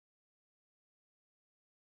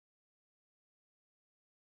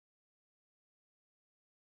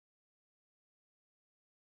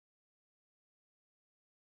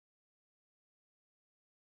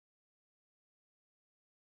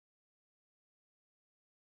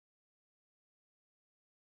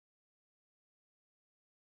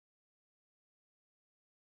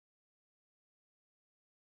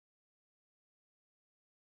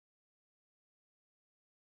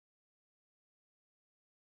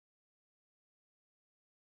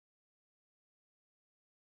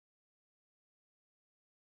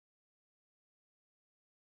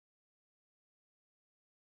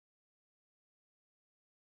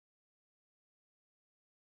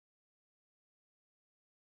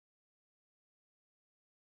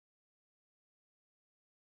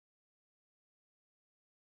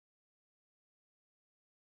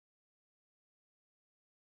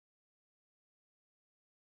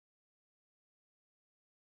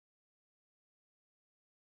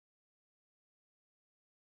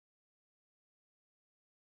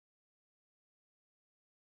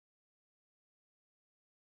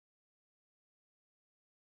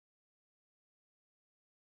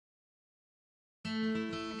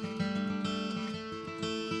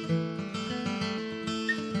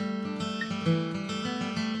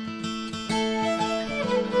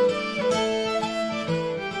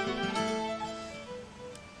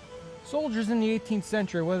soldiers in the 18th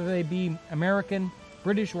century, whether they be American,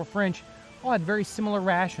 British, or French, all had very similar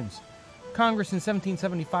rations. Congress in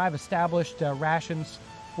 1775 established rations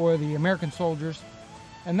for the American soldiers,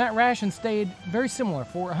 and that ration stayed very similar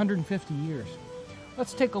for 150 years.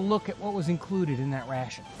 Let's take a look at what was included in that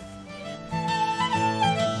ration.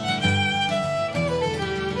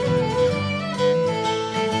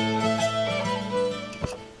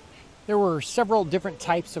 There were several different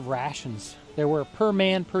types of rations. There were per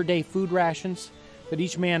man per day food rations that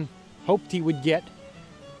each man hoped he would get.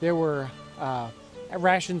 There were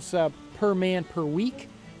rations per man per week,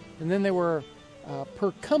 and then there were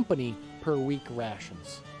per company per week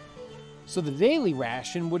rations. So the daily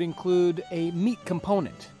ration would include a meat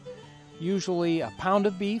component, usually a pound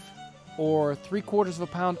of beef or 3/4 of a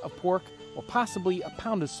pound of pork or possibly a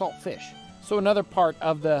pound of salt fish. So another part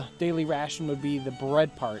of the daily ration would be the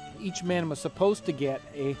bread part. Each man was supposed to get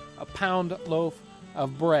a pound loaf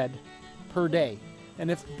of bread per day. And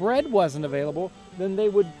if bread wasn't available, then they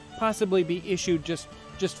would possibly be issued just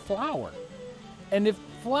flour. And if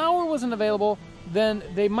flour wasn't available, then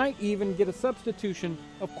they might even get a substitution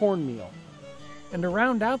of cornmeal. And to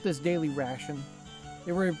round out this daily ration,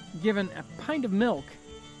 they were given a pint of milk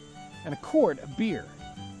and a quart of beer.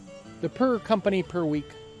 The per company per week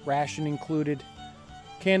ration included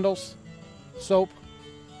candles, soap,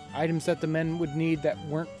 items that the men would need that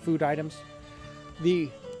weren't food items. The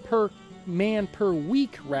per man per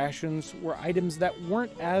week rations were items that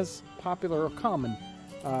weren't as popular or common.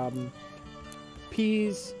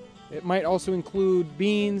 Peas, it might also include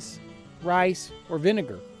beans, rice, or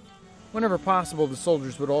vinegar. Whenever possible, the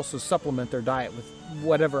soldiers would also supplement their diet with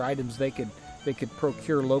whatever items they could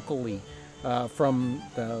procure locally from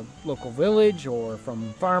the local village or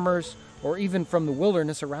from farmers or even from the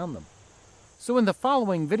wilderness around them. So in the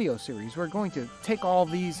following video series, we're going to take all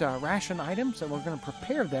these ration items and we're going to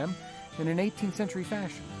prepare them in an 18th century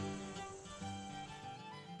fashion.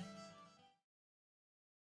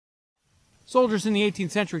 Soldiers in the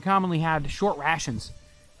 18th century commonly had short rations,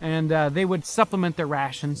 and they would supplement their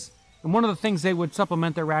rations. And one of the things they would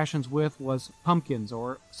supplement their rations with was pumpkins,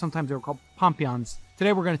 or sometimes they were called pompions.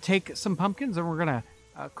 Today we're going to take some pumpkins and we're going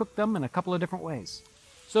to cook them in a couple of different ways.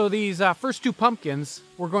 So these first two pumpkins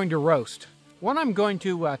we're going to roast. One I'm going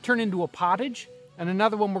to turn into a pottage, and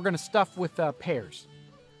another one we're going to stuff with pears.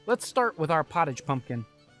 Let's start with our pottage pumpkin.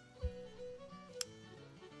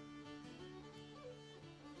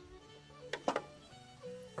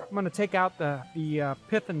 I'm going to take out the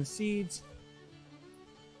pith and the seeds.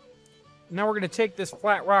 Now we're going to take this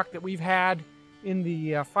flat rock that we've had in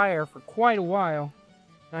the fire for quite a while.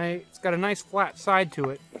 It's got a nice flat side to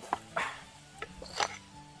it.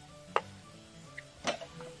 I'm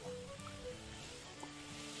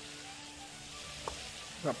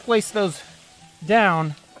going to place those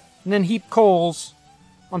down and then heap coals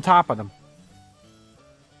on top of them.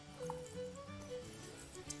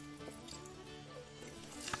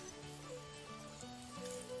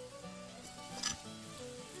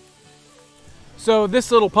 So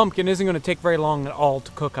this little pumpkin isn't going to take very long at all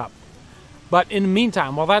to cook up. But in the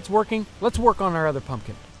meantime, while that's working, let's work on our other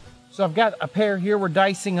pumpkin. So I've got a pear here we're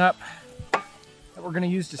dicing up that we're going to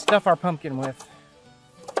use to stuff our pumpkin with.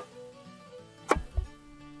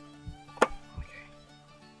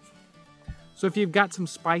 So if you've got some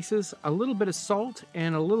spices, a little bit of salt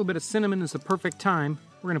and a little bit of cinnamon is the perfect time.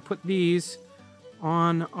 We're going to put these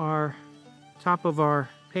on our top of our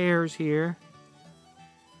pears here.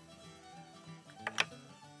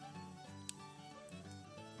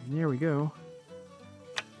 And there we go.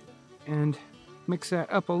 And mix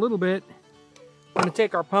that up a little bit. I'm going to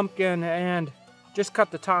take our pumpkin and just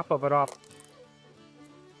cut the top of it off.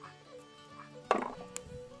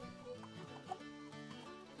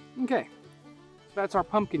 Okay. That's our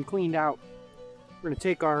pumpkin cleaned out. We're going to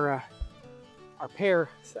take our pear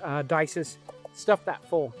dices, stuff that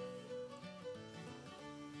full.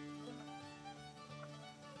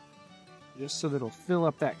 Just so that it'll fill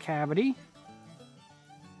up that cavity.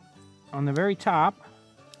 On the very top,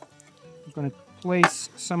 I'm going to place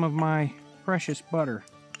some of my precious butter.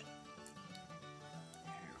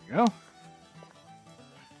 There we go.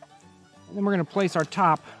 And then we're going to place our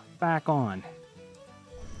top back on.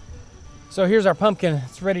 So here's our pumpkin.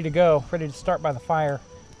 It's ready to go, ready to start by the fire.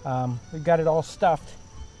 We've got it all stuffed.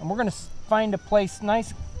 And we're going to find a place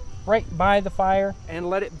nice right by the fire and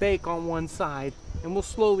let it bake on one side. And we'll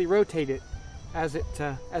slowly rotate it as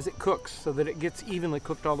it cooks so that it gets evenly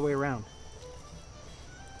cooked all the way around.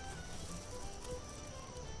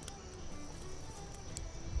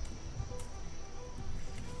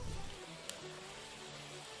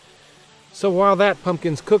 So while that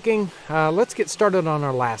pumpkin's cooking, let's get started on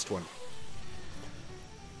our last one.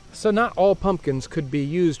 So not all pumpkins could be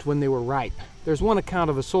used when they were ripe. There's one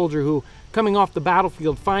account of a soldier who, coming off the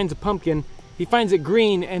battlefield, finds a pumpkin. He finds it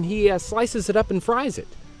green and he slices it up and fries it.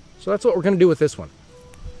 So that's what we're going to do with this one.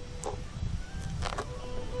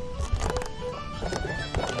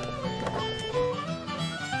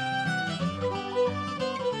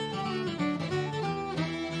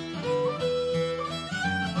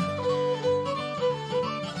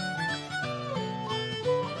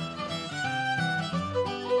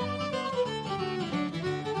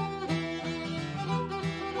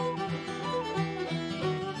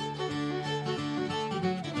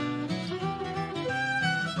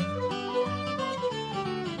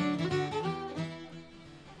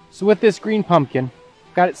 So with this green pumpkin,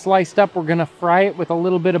 got it sliced up, we're gonna fry it with a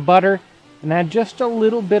little bit of butter and add just a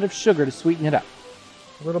little bit of sugar to sweeten it up.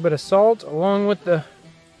 A little bit of salt along with the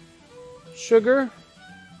sugar.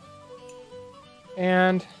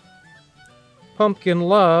 And pumpkin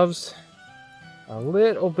loves a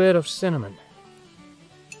little bit of cinnamon.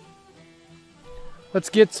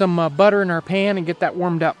 Let's get some butter in our pan and get that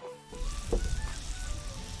warmed up.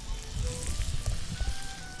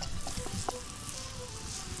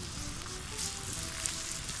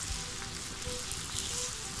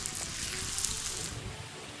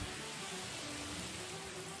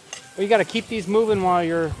 You got to keep these moving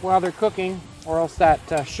while they're cooking, or else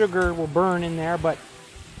that sugar will burn in there. But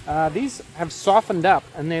these have softened up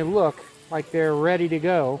and they look like they're ready to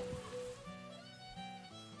go.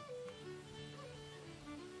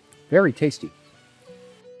 Very tasty.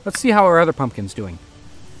 Let's see how our other pumpkin's doing.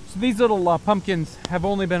 So these little pumpkins have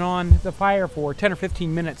only been on the fire for 10 or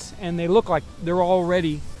 15 minutes and they look like they're all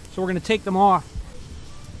ready. So we're going to take them off.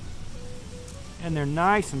 And they're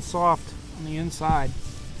nice and soft on the inside.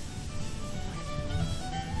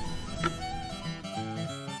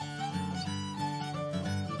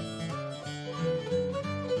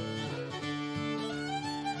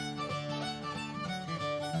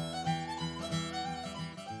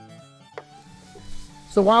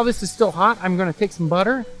 So while this is still hot, I'm going to take some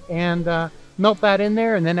butter and melt that in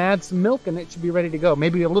there and then add some milk and it should be ready to go.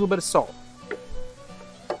 Maybe a little bit of salt.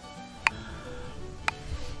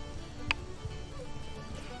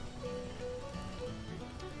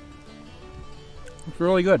 It's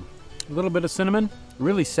really good. A little bit of cinnamon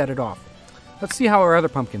really set it off. Let's see how our other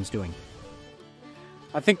pumpkin's doing.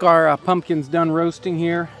 I think our pumpkin's done roasting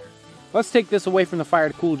here. Let's take this away from the fire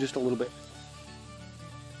to cool just a little bit.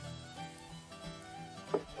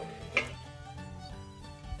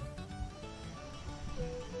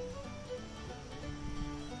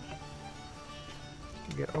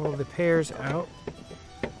 Get all of the pears out.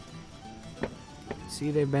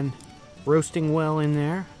 See, they've been roasting well in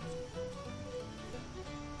there.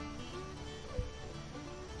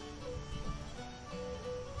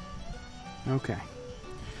 Okay.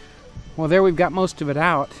 Well, there we've got most of it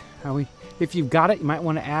out. If you've got it, you might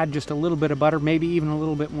want to add just a little bit of butter, maybe even a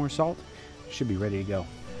little bit more salt. Should be ready to go.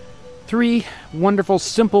 3 wonderful,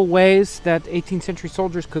 simple ways that 18th century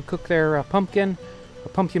soldiers could cook their pumpkin: a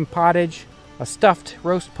pumpkin pottage, a stuffed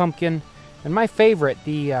roast pumpkin, and my favorite,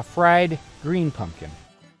 the fried green pumpkin.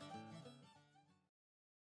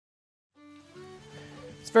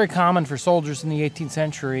 It's very common for soldiers in the 18th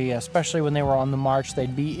century, especially when they were on the march.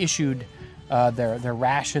 They'd be issued their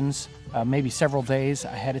rations maybe several days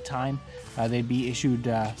ahead of time. They'd be issued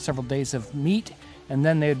several days of meat, and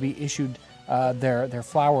then they'd be issued their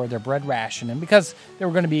flour, their bread ration. And because they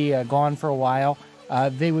were going to be gone for a while,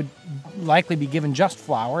 they would likely be given just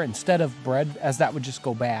flour instead of bread, as that would just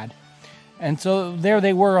go bad. And so there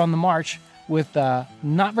they were on the march with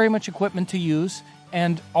not very much equipment to use,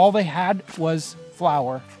 and all they had was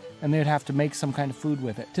flour, and they'd have to make some kind of food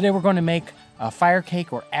with it. Today we're going to make a fire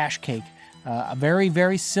cake or ash cake, a very,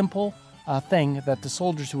 very simple thing that the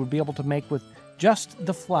soldiers would be able to make with just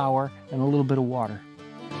the flour and a little bit of water.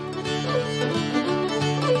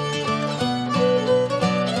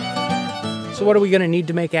 So what are we going to need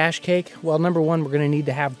to make ash cake? Well, number one, we're going to need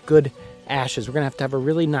to have good ashes. We're going to have a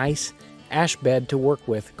really nice ash bed to work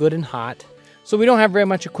with, good and hot. So we don't have very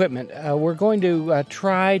much equipment. We're going to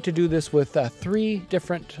try to do this with 3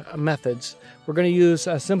 different methods. We're going to use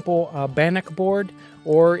a simple bannock board,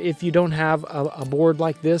 or if you don't have a board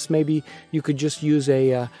like this, maybe you could just use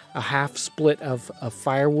a half split of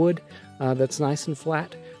firewood that's nice and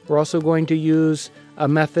flat. We're also going to use a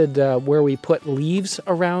method where we put leaves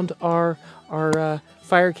around our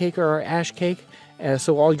fire cake or our ash cake.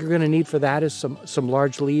 So all you're going to need for that is some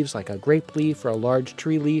large leaves, like a grape leaf or a large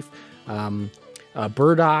tree leaf,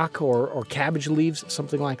 burdock or cabbage leaves,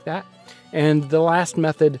 something like that. And the last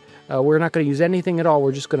method, we're not going to use anything at all.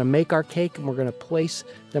 We're just going to make our cake and we're going to place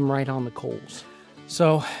them right on the coals.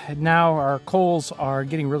 So now our coals are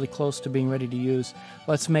getting really close to being ready to use.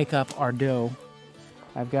 Let's make up our dough.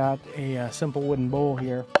 I've got a simple wooden bowl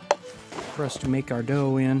here for us to make our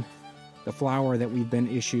dough in, the flour that we've been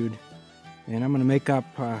issued. And I'm going to make up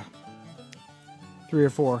 3 or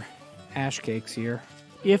 4 ash cakes here.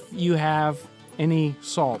 If you have any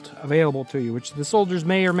salt available to you, which the soldiers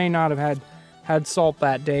may or may not have had salt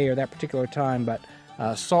that day or that particular time, but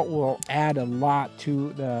salt will add a lot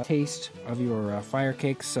to the taste of your fire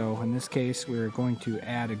cakes. So in this case, we're going to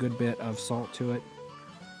add a good bit of salt to it.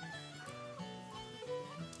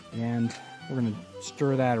 And we're going to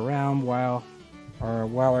stir that around while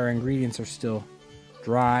our ingredients are still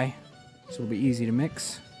dry, so it'll be easy to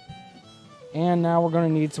mix. And now we're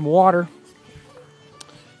going to need some water.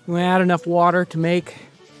 We're going to add enough water to make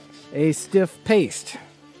a stiff paste.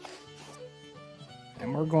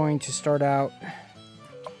 And we're going to start out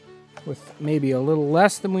with maybe a little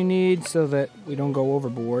less than we need so that we don't go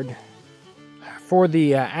overboard. For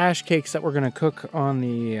the ash cakes that we're going to cook on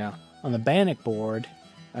the bannock board,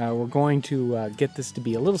 we're going to get this to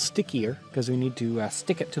be a little stickier because we need to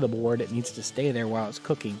stick it to the board. It needs to stay there while it's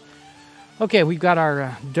cooking. Okay, we've got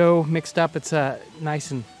our dough mixed up. It's nice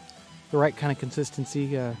and the right kind of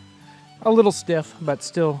consistency. A little stiff, but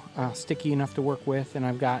still sticky enough to work with. And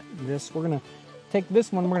I've got this. We're going to take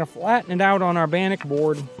this one. We're going to flatten it out on our bannock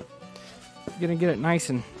board. We're going to get it nice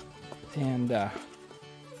and thin. The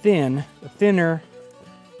thinner,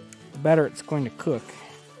 the better it's going to cook.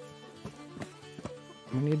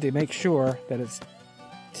 We need to make sure that it's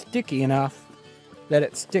sticky enough that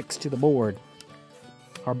it sticks to the board.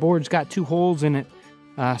 Our board's got 2 holes in it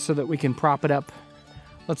so that we can prop it up.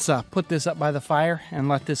 Let's put this up by the fire and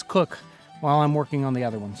let this cook while I'm working on the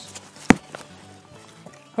other ones.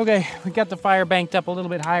 Okay, we got the fire banked up a little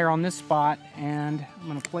bit higher on this spot, and I'm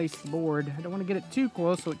going to place the board. I don't want to get it too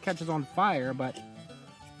close so it catches on fire, but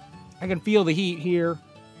I can feel the heat here.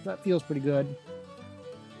 That feels pretty good.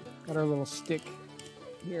 Got our little stick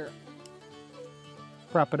here.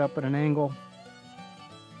 Prop it up at an angle.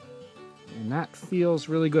 And that feels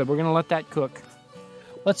really good. We're going to let that cook.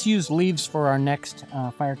 Let's use leaves for our next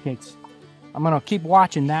fire cakes. I'm going to keep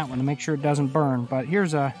watching that one to make sure it doesn't burn. But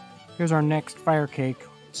here's our next fire cake.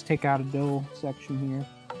 Let's take out a dough section here.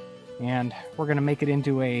 And we're going to make it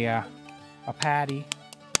into a patty.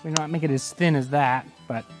 We're not make it as thin as that,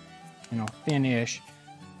 but thin-ish.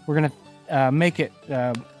 We're going to make it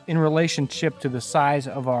in relationship to the size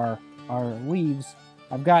of our leaves.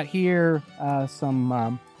 I've got here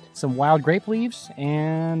some wild grape leaves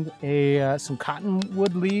and some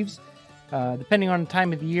cottonwood leaves. Depending on the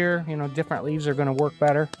time of the year, different leaves are going to work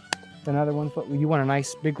better than other ones, but you want a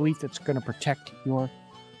nice big leaf that's going to protect your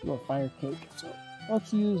fire cake. So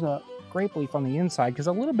let's use a grape leaf on the inside because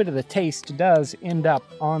a little bit of the taste does end up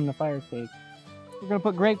on the fire cake. We're going to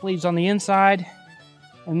put grape leaves on the inside,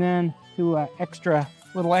 and then to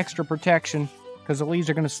little extra protection because the leaves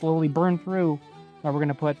are going to slowly burn through. Now we're going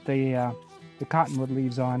to put the cottonwood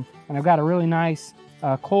leaves on, and I've got a really nice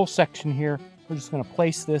coal section here. We're just going to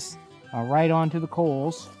place this right onto the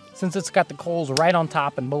coals. Since it's got the coals right on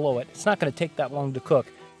top and below it, it's not going to take that long to cook.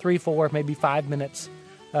 3, 4, maybe 5 minutes.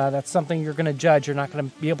 That's something you're going to judge. You're not going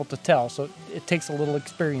to be able to tell, so it takes a little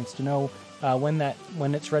experience to know when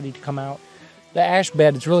it's ready to come out. The ash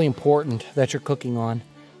bed is really important that you're cooking on.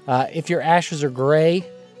 If your ashes are gray,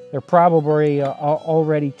 they're probably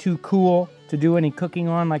already too cool to do any cooking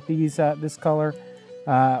on, like these this color.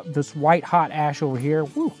 This white hot ash over here,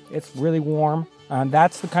 woo, it's really warm.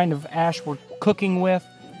 That's the kind of ash we're cooking with,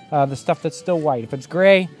 the stuff that's still white. If it's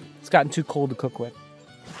gray, it's gotten too cold to cook with.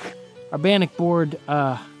 Our bannock board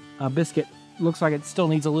biscuit looks like it still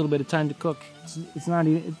needs a little bit of time to cook. It's not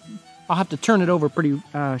even... I'll have to turn it over pretty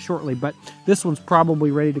shortly, but this one's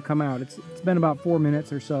probably ready to come out. It's been about 4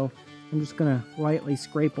 minutes or so. I'm just going to lightly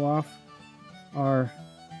scrape off our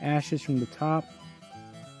ashes from the top.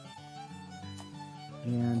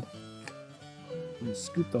 And I'm going to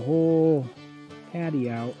scoop the whole patty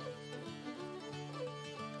out.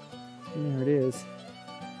 And there it is.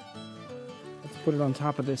 Let's put it on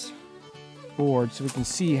top of this board so we can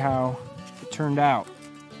see how it turned out.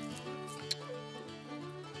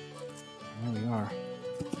 There we are.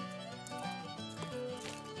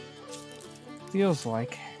 Feels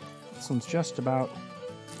like this one's just about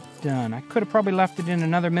done. I could have probably left it in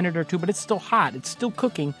another minute or two, but it's still hot. It's still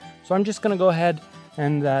cooking. So I'm just going to go ahead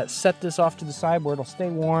and set this off to the side where it'll stay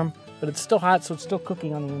warm, but it's still hot, so it's still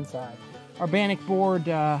cooking on the inside. Our bannock board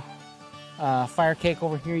fire cake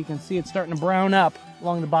over here, you can see it's starting to brown up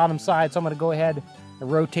along the bottom side, so I'm going to go ahead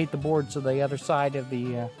and rotate the board so the other side of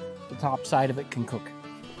the top side of it can cook.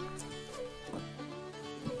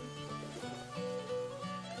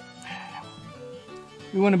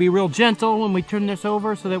 We want to be real gentle when we turn this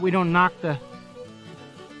over so that we don't knock the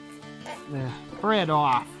bread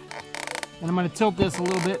off. And I'm going to tilt this a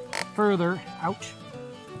little bit further, ouch,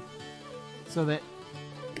 so that,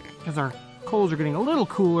 because our coals are getting a little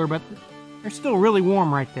cooler, but they're still really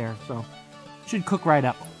warm right there, so it should cook right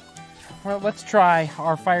up. Well, let's try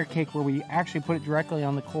our fire cake where we actually put it directly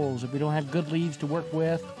on the coals. If we don't have good leaves to work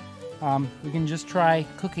with, we can just try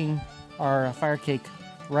cooking our fire cake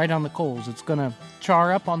right on the coals. It's gonna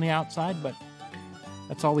char up on the outside, but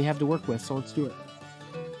that's all we have to work with, so let's do it.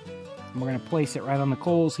 And we're gonna place it right on the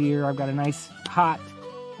coals here. I've got a nice hot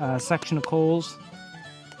section of coals.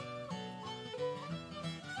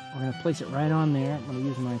 We're gonna place it right on there. I'm gonna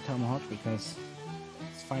use my tomahawk because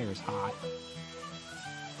this fire is hot.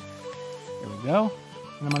 There we go.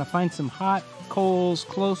 And I'm gonna find some hot coals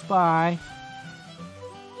close by.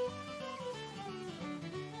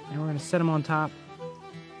 And we're gonna set them on top.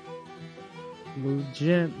 We'll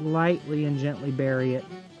lightly and gently bury it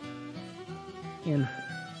in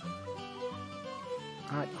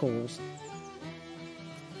hot coals.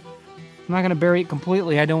 I'm not gonna bury it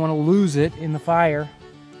completely. I don't wanna lose it in the fire.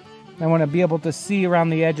 I wanna be able to see around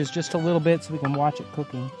the edges just a little bit so we can watch it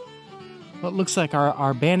cooking. Well, it looks like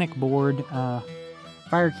our bannock board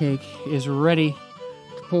fire cake is ready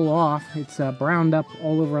to pull off. It's browned up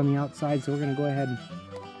all over on the outside, so we're going to go ahead and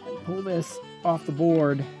pull this off the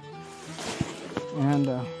board and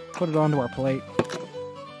put it onto our plate.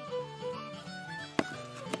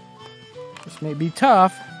 This may be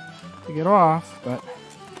tough to get off, but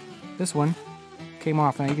this one came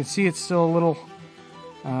off. Now you can see it's still a little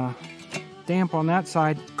damp on that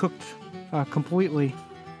side, cooked completely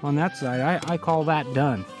on that side. I call that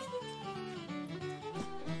done.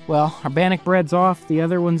 Well, our bannock bread's off, the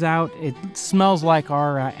other one's out. It smells like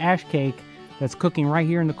our ash cake that's cooking right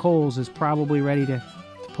here in the coals is probably ready to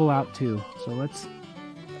pull out too. So let's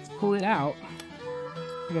pull it out.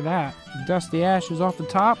 Look at that. Dust the ashes off the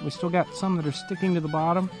top. We still got some that are sticking to the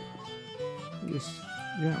bottom. Just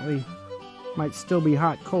gently, might still be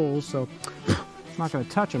hot coals, so I'm not going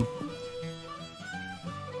to touch them.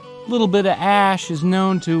 A little bit of ash is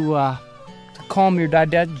known to calm your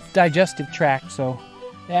digestive tract, so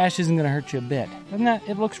the ash isn't going to hurt you a bit. And that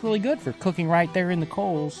it looks really good for cooking right there in the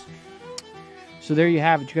coals. So there you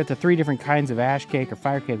have it. You got the 3 different kinds of ash cake or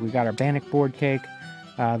fire cake. We've got our bannock board cake,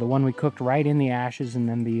 the one we cooked right in the ashes, and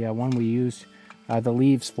then the one we used the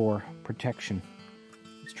leaves for protection.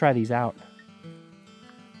 Let's try these out.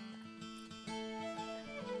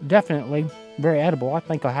 Definitely very edible. I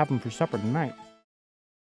think I'll have them for supper tonight.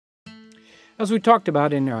 As we talked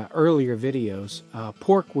about in earlier videos,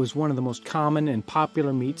 pork was one of the most common and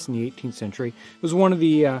popular meats in the 18th century. It was one of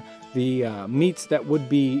the meats that would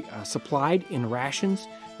be supplied in rations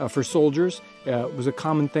for soldiers. It was a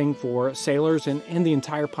common thing for sailors and the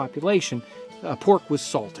entire population. Pork was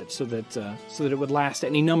salted so that it would last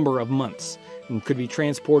any number of months and could be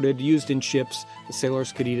transported, used in ships. The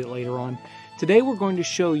sailors could eat it later on. Today we're going to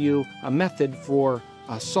show you a method for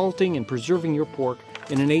salting and preserving your pork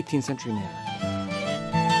in an 18th century manner.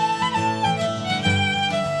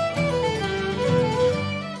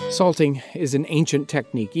 Salting is an ancient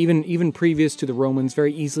technique, even previous to the Romans,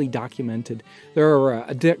 very easily documented. There are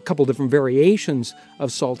a couple different variations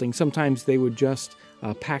of salting. Sometimes they would just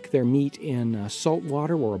pack their meat in salt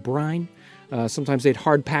water or a brine. Sometimes they'd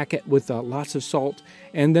hard pack it with lots of salt.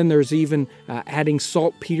 And then there's even adding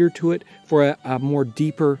saltpeter to it for a more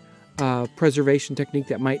deeper preservation technique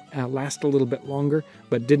that might last a little bit longer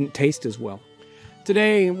but didn't taste as well.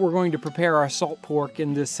 Today we're going to prepare our salt pork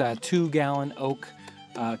in this 2-gallon oak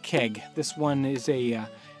keg. This one is a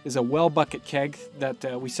well bucket keg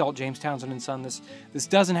that we sell at James Townsend & Son. This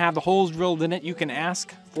doesn't have the holes drilled in it. You can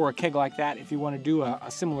ask for a keg like that if you want to do a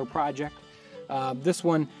similar project. This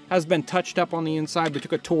one has been touched up on the inside. We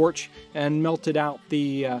took a torch and melted out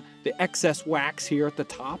the excess wax here at the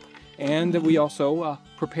top, and we also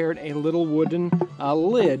prepared a little wooden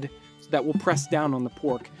lid that will press down on the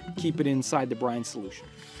pork, keep it inside the brine solution.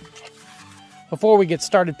 Before we get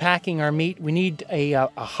started packing our meat, we need a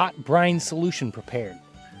hot brine solution prepared.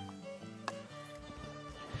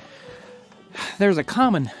 There's a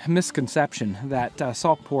common misconception that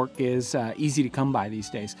salt pork is easy to come by these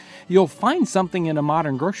days. You'll find something in a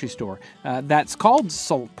modern grocery store that's called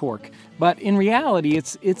salt pork, but in reality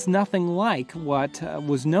it's nothing like what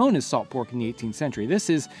was known as salt pork in the 18th century. This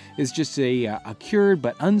is just a cured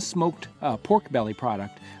but unsmoked pork belly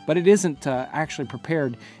product, but it isn't actually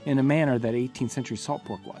prepared in a manner that 18th century salt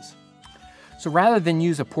pork was. So rather than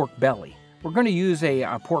use a pork belly, we're going to use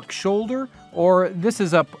a pork shoulder, or this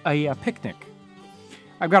is a picnic.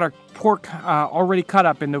 I've got our pork already cut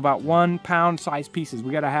up into about 1 pound size pieces.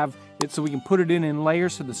 We got to have it so we can put it in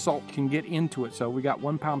layers so the salt can get into it. So we got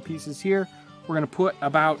 1 pound pieces here. We're going to put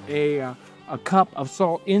about a cup of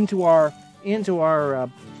salt into our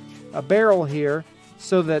barrel here,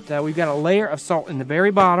 so that we've got a layer of salt in the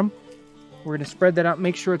very bottom. We're going to spread that out,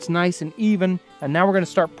 make sure it's nice and even, and now we're going to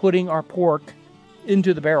start putting our pork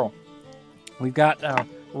into the barrel. We've got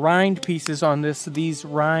rind pieces on this. These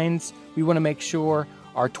rinds we want to make sure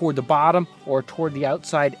are toward the bottom or toward the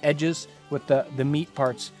outside edges with the meat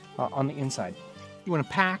parts on the inside. You want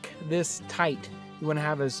to pack this tight. You want to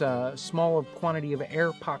have as small a quantity of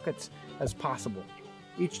air pockets as possible.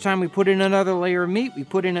 Each time we put in another layer of meat, we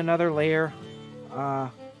put in another layer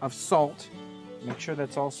of salt. Make sure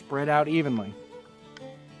that's all spread out evenly.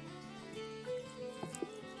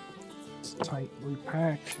 It's tightly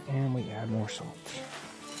packed, and we add more salt.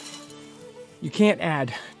 You can't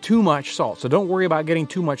add too much salt, so don't worry about getting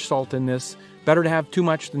too much salt in this. Better to have too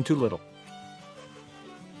much than too little.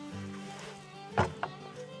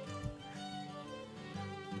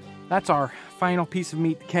 That's our final piece of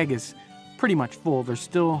meat. The keg is pretty much full. There's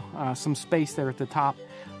still some space there at the top.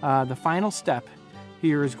 The final step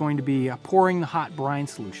here is going to be pouring the hot brine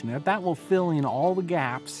solution. That will fill in all the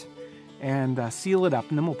gaps and seal it up,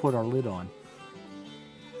 and then we'll put our lid on.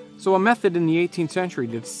 So a method in the 18th century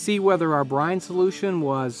to see whether our brine solution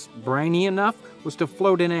was briny enough was to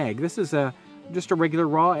float an egg. This is just a regular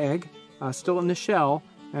raw egg, still in the shell,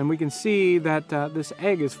 and we can see that this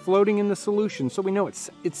egg is floating in the solution, so we know it's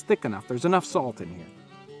thick enough. There's enough salt in here.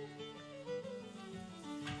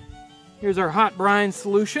 Here's our hot brine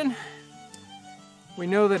solution. We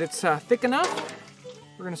know that it's thick enough.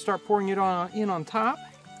 We're going to start pouring it in on top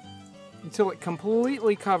until it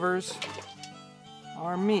completely covers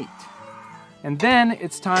our meat. And then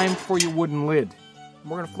it's time for your wooden lid.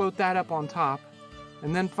 We're going to float that up on top.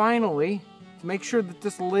 And then finally, to make sure that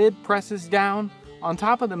this lid presses down on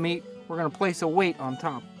top of the meat, we're going to place a weight on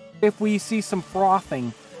top. If we see some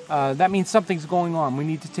frothing, that means something's going on. We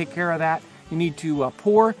need to take care of that. You need to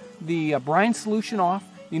pour the brine solution off.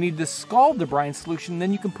 You need to scald the brine solution,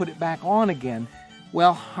 then you can put it back on again.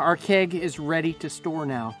 Well, our keg is ready to store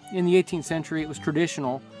now. In the 18th century, it was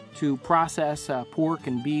traditional to process pork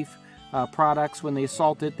and beef products. When they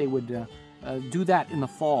salt it, they would do that in the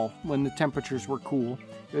fall when the temperatures were cool.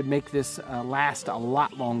 It would make this last a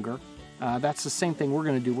lot longer. That's the same thing we're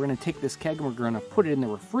going to do. We're going to take this keg and we're going to put it in the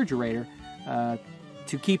refrigerator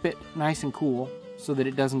to keep it nice and cool so that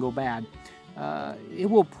it doesn't go bad. It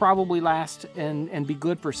will probably last and be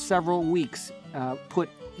good for several weeks put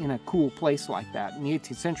in a cool place like that. In the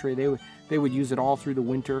 18th century, they would use it all through the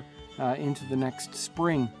winter into the next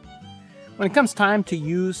spring. When it comes time to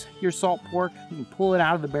use your salt pork, you can pull it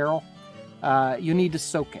out of the barrel. You need to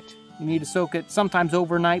soak it. You need to soak it sometimes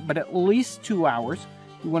overnight, but at least 2 hours.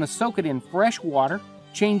 You want to soak it in fresh water,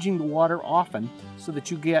 changing the water often so that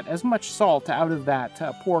you get as much salt out of that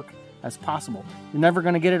pork as possible. You're never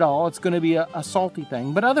going to get it all. It's going to be a salty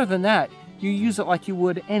thing. But other than that, you use it like you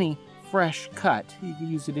would any fresh cut. You can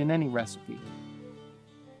use it in any recipe.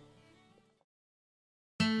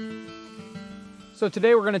 So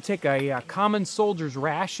today we're going to take a common soldier's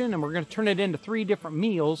ration and we're going to turn it into 3 different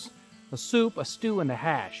meals: a soup, a stew, and a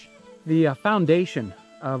hash. The foundation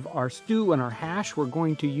of our stew and our hash, we're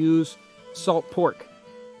going to use salt pork.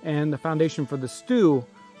 And the foundation for the stew,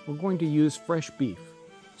 we're going to use fresh beef.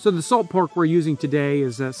 So the salt pork we're using today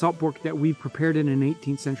is salt pork that we prepared in an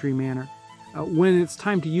 18th century manner. When it's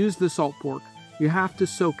time to use the salt pork, you have to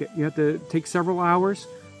soak it. You have to take several hours,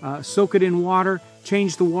 soak it in water,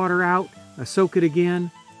 change the water out, soak it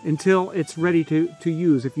again until it's ready to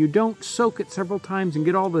use. If you don't soak it several times and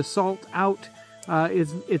get all the salt out,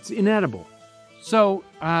 it's inedible. So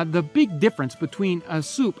the big difference between a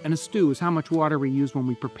soup and a stew is how much water we use when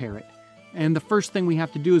we prepare it. And the first thing we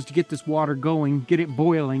have to do is to get this water going, get it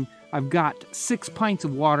boiling. I've got 6 pints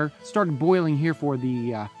of water started boiling here for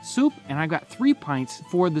the soup, and I've got 3 pints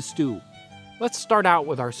for the stew. Let's start out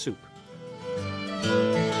with our soup.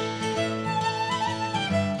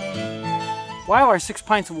 While our 6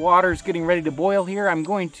 pints of water is getting ready to boil here, I'm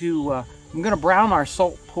going to brown our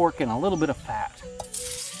salt pork in a little bit of fat.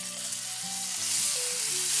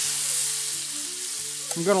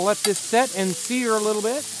 I'm going to let this set and sear a little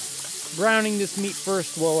bit. Browning this meat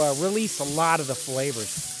first will release a lot of the flavors.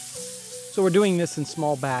 So we're doing this in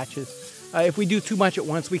small batches. If we do too much at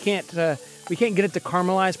once, we can't get it to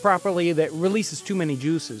caramelize properly. That releases too many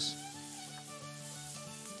juices.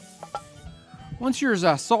 Once your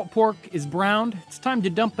salt pork is browned, it's time to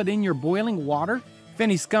dump it in your boiling water. If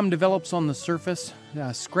any scum develops on the surface,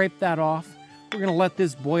 scrape that off. We're going to let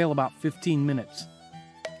this boil about 15 minutes.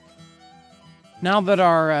 Now that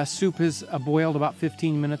our soup is boiled about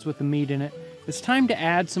 15 minutes with the meat in it, it's time to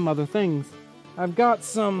add some other things. I've got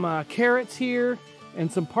some carrots here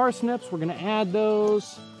and some parsnips. We're going to add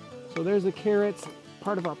those. So there's the carrots,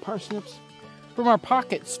 part of our parsnips. From our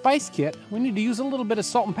pocket spice kit, we need to use a little bit of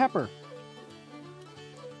salt and pepper.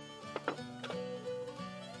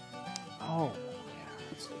 Oh,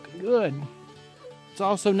 yeah, it's looking good. It's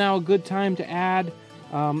also now a good time to add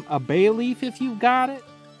a bay leaf if you've got it.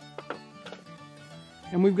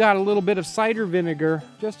 And we've got a little bit of cider vinegar.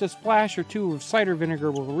 Just a splash or two of cider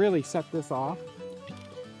vinegar will really set this off.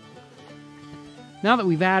 Now that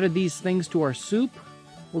we've added these things to our soup,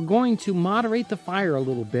 we're going to moderate the fire a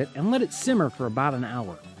little bit and let it simmer for about an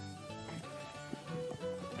hour.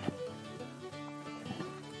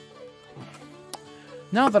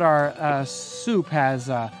 Now that our soup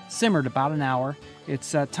has simmered about an hour,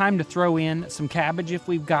 it's time to throw in some cabbage if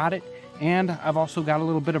we've got it. And I've also got a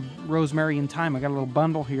little bit of rosemary and thyme. I got a little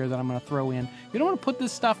bundle here that I'm going to throw in. You don't want to put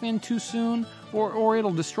this stuff in too soon or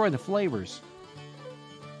it'll destroy the flavors.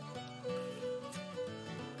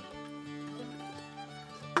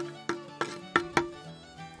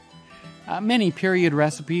 Many period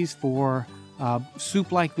recipes for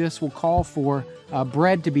soup like this will call for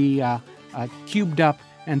bread to be cubed up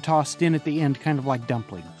and tossed in at the end, kind of like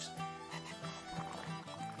dumplings.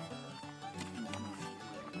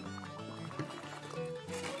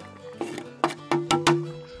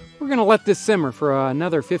 We're going to let this simmer for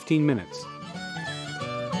another 15 minutes.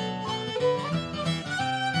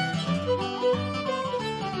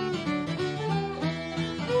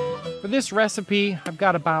 For this recipe, I've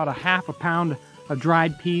got about a half a pound of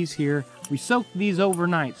dried peas here. We soaked these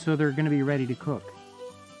overnight so they're going to be ready to cook.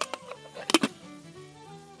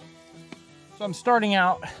 So I'm starting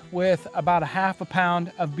out with about a half a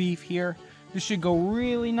pound of beef here. This should go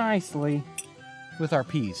really nicely with our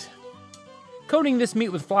peas. Coating this meat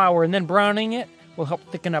with flour and then browning it will help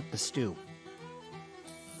thicken up the stew.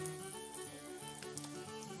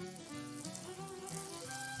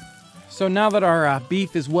 So now that our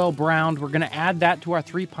beef is well browned, we're going to add that to our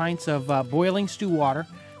 3 pints of boiling stew water,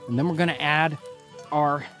 and then we're going to add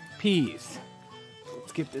our peas. So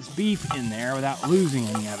let's get this beef in there without losing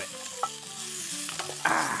any of it.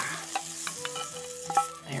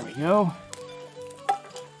 There we go.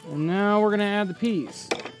 And now we're going to add the peas.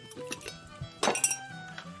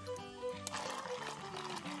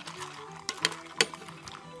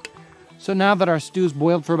 So now that our stew's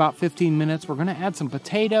boiled for about 15 minutes, we're going to add some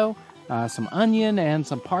potato, some onion, and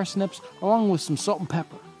some parsnips, along with some salt and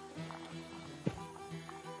pepper.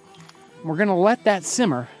 We're going to let that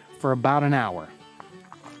simmer for about an hour.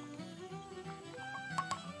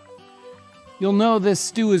 You'll know this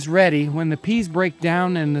stew is ready when the peas break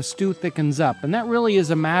down and the stew thickens up. And that really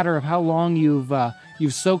is a matter of how long you've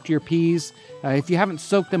soaked your peas. If you haven't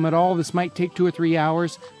soaked them at all, this might take 2 or 3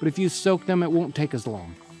 hours. But if you soak them, it won't take as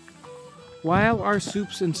long. While our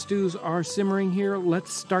soups and stews are simmering here,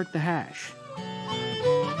 let's start the hash.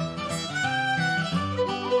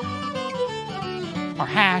 Our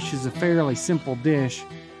hash is a fairly simple dish.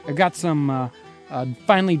 I've got some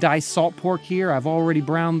finely diced salt pork here. I've already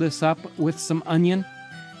browned this up with some onion.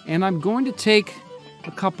 And I'm going to take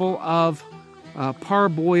a couple of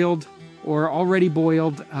parboiled or already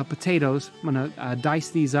boiled potatoes. I'm going to dice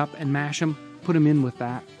these up and mash them, put them in with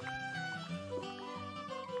that.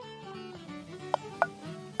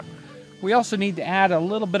 We also need to add a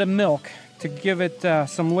little bit of milk to give it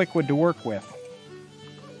some liquid to work with.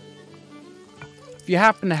 If you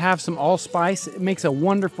happen to have some allspice, it makes a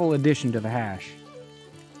wonderful addition to the hash.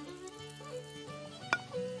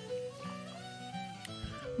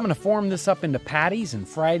 I'm going to form this up into patties and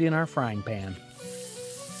fry it in our frying pan.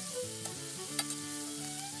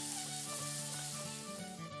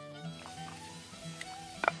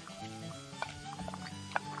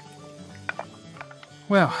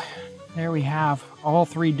 Well, there we have all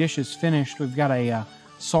 3 dishes finished. We've got a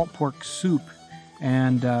salt pork soup,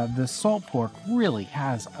 and the salt pork really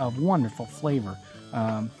has a wonderful flavor.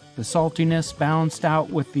 The saltiness balanced out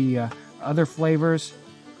with the other flavors.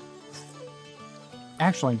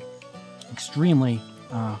 Actually, extremely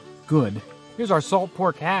good. Here's our salt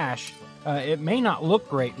pork hash. It may not look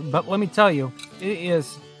great, but let me tell you, it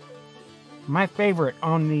is my favorite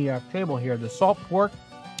on the table here. The salt pork,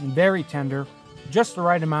 very tender. Just the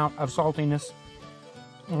right amount of saltiness,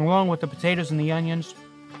 along with the potatoes and the onions.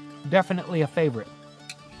 Definitely a favorite.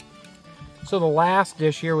 So the last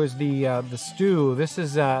dish here was the stew. This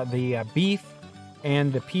is the beef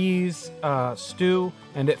and the peas stew,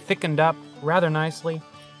 and it thickened up rather nicely.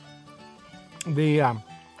 The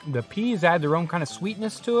peas add their own kind of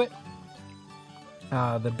sweetness to it.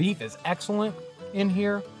 The beef is excellent. in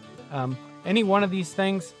here. Any one of these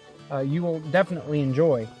things you will definitely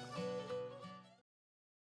enjoy.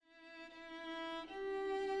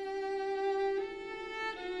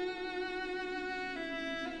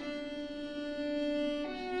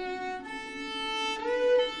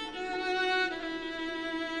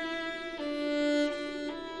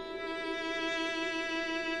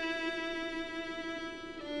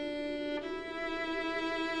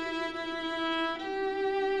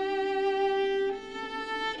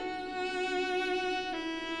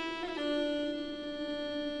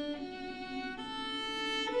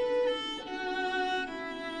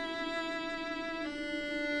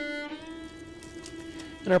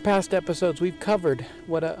 In our past episodes, we've covered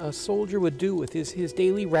what a soldier would do with his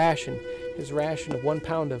daily ration, his ration of 1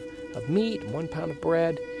 pound of meat, 1 pound of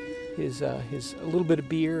bread, his a little bit of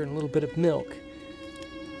beer, and a little bit of milk.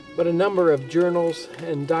 But a number of journals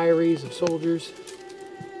and diaries of soldiers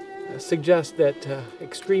suggest that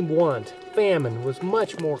extreme want, famine, was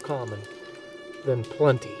much more common than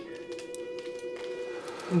plenty.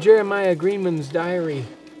 In Jeremiah Greenman's diary,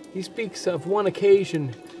 he speaks of one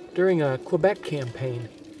occasion during a Quebec campaign.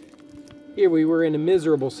 Here we were in a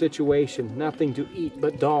miserable situation, nothing to eat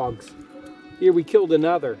but dogs. Here we killed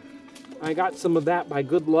another. I got some of that by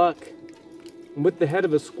good luck. And with the head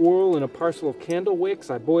of a squirrel and a parcel of candle wicks,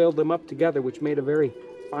 I boiled them up together, which made a very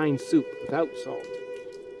fine soup without salt.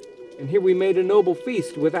 And here we made a noble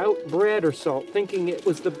feast without bread or salt, thinking it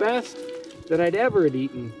was the best that I'd ever had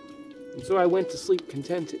eaten. And so I went to sleep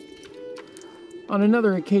contented. On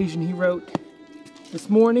another occasion, he wrote, "This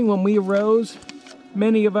morning when we arose,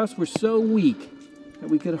 many of us were so weak that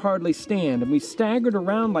we could hardly stand, and we staggered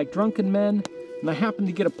around like drunken men, and I happened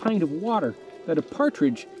to get a pint of water that a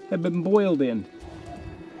partridge had been boiled in."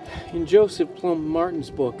 In Joseph Plum Martin's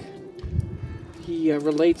book, he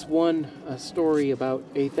relates a story about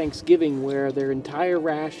a Thanksgiving where their entire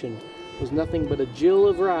ration was nothing but a gill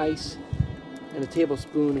of rice and a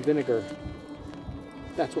tablespoon of vinegar.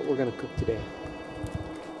 That's what we're going to cook today.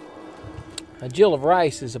 A gill of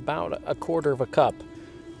rice is about a quarter of a cup.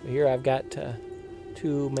 Here I've got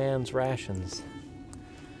 2 man's rations.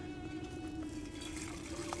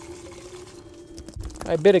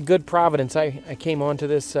 By a bit of good providence, I came onto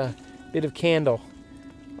this bit of candle.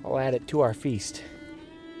 I'll add it to our feast.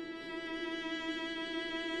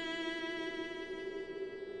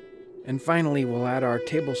 And finally, we'll add our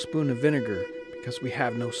tablespoon of vinegar because we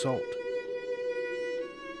have no salt.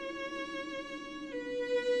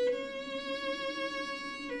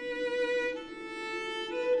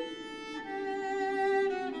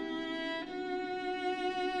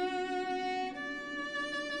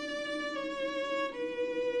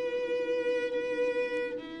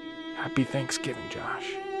 Happy Thanksgiving,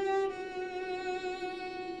 Josh.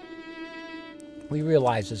 We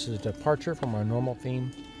realize this is a departure from our normal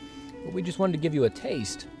theme, but we just wanted to give you a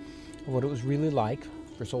taste of what it was really like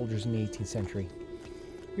for soldiers in the 18th century.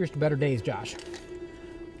 Here's to better days, Josh.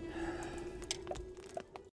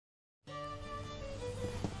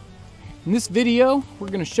 In this video, we're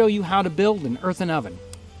going to show you how to build an earthen oven.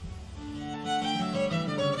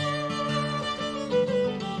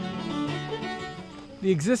 The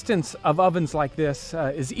existence of ovens like this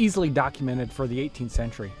is easily documented for the 18th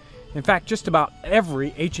century. In fact, just about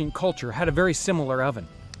every ancient culture had a very similar oven.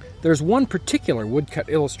 There's one particular woodcut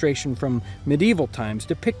illustration from medieval times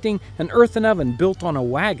depicting an earthen oven built on a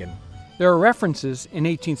wagon. There are references in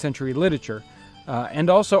 18th century literature and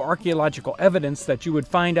also archaeological evidence that you would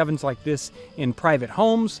find ovens like this in private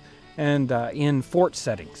homes and in fort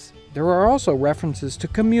settings. There are also references to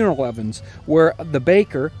communal ovens where the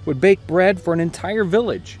baker would bake bread for an entire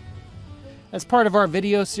village. As part of our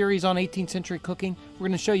video series on 18th century cooking, we're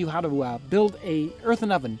going to show you how to build an earthen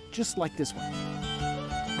oven just like this one.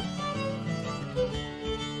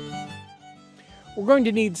 We're going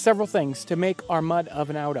to need several things to make our mud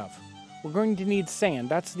oven out of. We're going to need sand.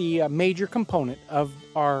 That's the major component of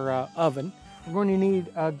our oven. We're going to need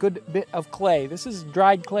a good bit of clay. This is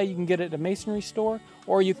dried clay you can get at a masonry store,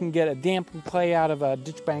 or you can get a damp clay out of a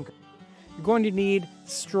ditch bank. You're going to need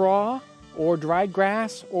straw or dried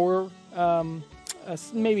grass or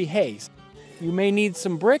maybe hay. You may need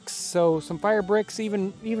some bricks, so some fire bricks,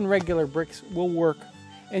 even regular bricks will work.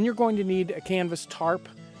 And you're going to need a canvas tarp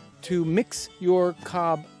to mix your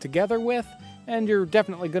cob together with, and you're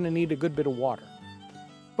definitely going to need a good bit of water.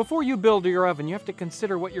 Before you build your oven, you have to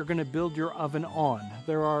consider what you're going to build your oven on.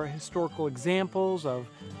 There are historical examples of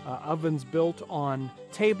ovens built on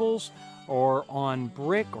tables or on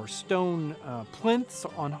brick or stone plinths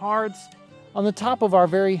on hearths. On the top of our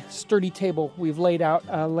very sturdy table, we've laid out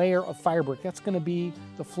a layer of fire brick. That's going to be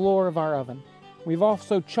the floor of our oven. We've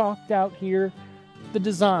also chalked out here the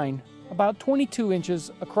design about 22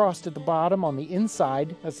 inches across at the bottom on the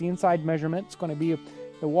inside. That's the inside measurement. It's going to be,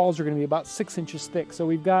 the walls are going to be about 6 inches thick. So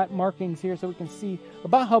we've got markings here so we can see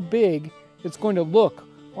about how big it's going to look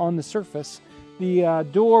on the surface. The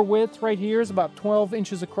door width right here is about 12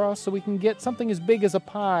 inches across, so we can get something as big as a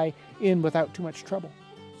pie in without too much trouble.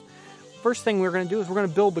 First thing we're going to do is we're going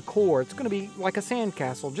to build the core. It's going to be like a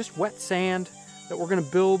sandcastle, just wet sand that we're going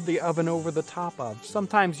to build the oven over the top of.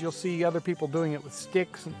 Sometimes you'll see other people doing it with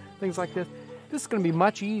sticks and things like this. This is going to be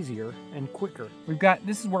much easier and quicker.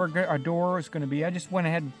 This is where our door is going to be. I just went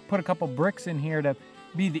ahead and put a couple bricks in here to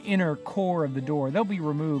be the inner core of the door. They'll be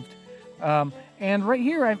removed. And right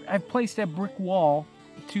here I've placed a brick wall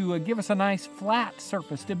to give us a nice flat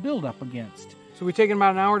surface to build up against. So we've taken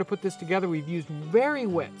about an hour to put this together. We've used very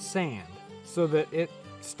wet sand so that it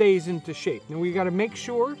stays into shape. Now we got to make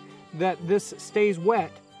sure that this stays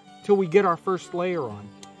wet till we get our first layer on.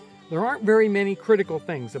 There aren't very many critical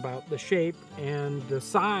things about the shape and the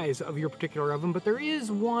size of your particular oven, but there is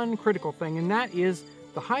one critical thing, and that is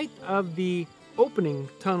the height of the opening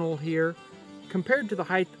tunnel here compared to the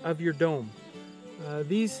height of your dome.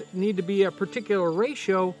 These need to be a particular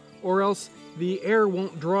ratio, or else the air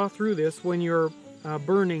won't draw through this when you're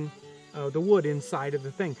burning the wood inside of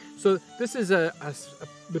the thing. So this is a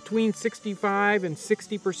between 65 and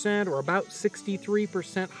 60%, or about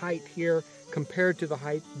 63% height here compared to the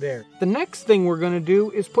height there. The next thing we're going to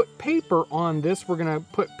do is put paper on this. We're going to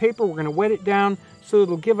put paper, we're going to wet it down so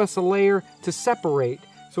it'll give us a layer to separate.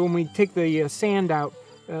 So when we take the sand out,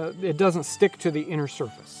 it doesn't stick to the inner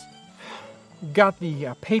surface. Got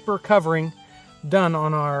the paper covering done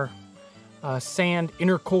on our sand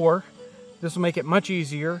inner core. This will make it much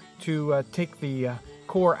easier to take the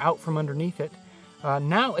core out from underneath it.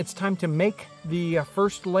 Now it's time to make the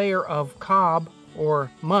first layer of cob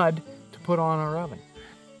or mud to put on our oven.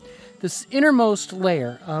 This innermost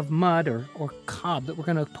layer of mud or cob that we're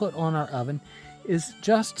going to put on our oven is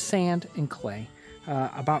just sand and clay.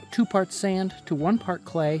 About 2 parts sand to 1 part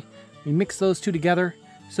clay. We mix those two together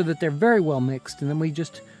so that they're very well mixed, and then we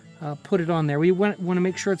just put it on there. We want to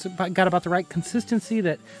make sure it's got about the right consistency,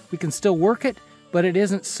 that we can still work it, but it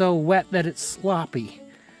isn't so wet that it's sloppy.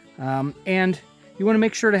 And you want to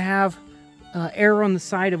make sure to have air on the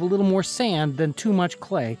side of a little more sand than too much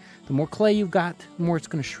clay. The more clay you've got, the more it's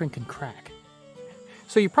going to shrink and crack.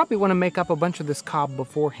 So you probably want to make up a bunch of this cob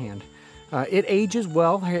beforehand. It ages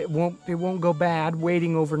well. It won't go bad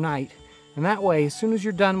waiting overnight. And that way, as soon as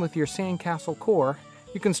you're done with your sandcastle core,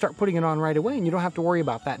 you can start putting it on right away, and you don't have to worry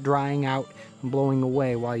about that drying out and blowing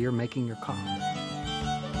away while you're making your cob.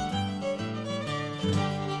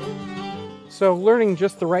 So learning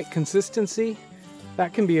just the right consistency,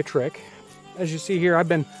 that can be a trick. As you see here, I've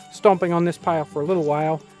been stomping on this pile for a little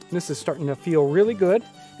while, and this is starting to feel really good.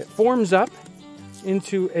 It forms up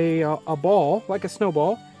into a ball, like a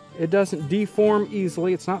snowball. It doesn't deform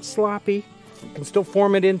easily. It's not sloppy. You can still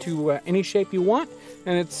form it into any shape you want,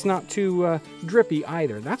 and it's not too drippy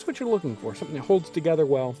either. That's what you're looking for, something that holds together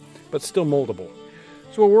well, but still moldable.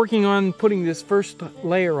 So we're working on putting this first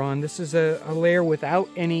layer on. This is a layer without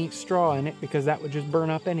any straw in it, because that would just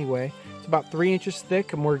burn up anyway. It's about 3 inches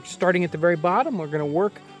thick, and we're starting at the very bottom. We're going to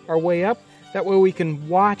work our way up. That way we can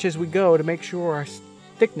watch as we go to make sure our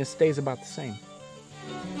thickness stays about the same.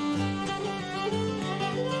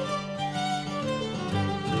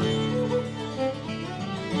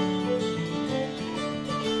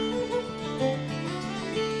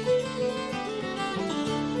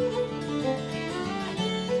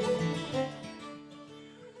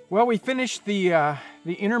 Well, we finished the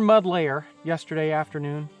inner mud layer yesterday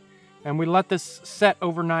afternoon, and we let this set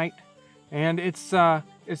overnight, and it's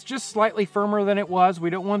just slightly firmer than it was. We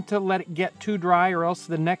don't want to let it get too dry, or else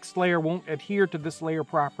the next layer won't adhere to this layer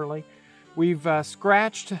properly. We've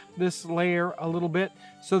scratched this layer a little bit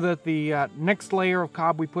so that the next layer of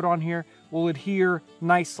cob we put on here will adhere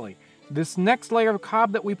nicely. This next layer of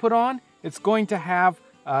cob that we put on, it's going to have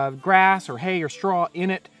grass or hay or straw in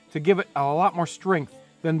it to give it a lot more strength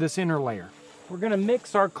than this inner layer. We're going to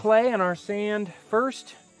mix our clay and our sand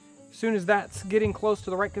first. As soon as that's getting close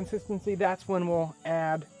to the right consistency, that's when we'll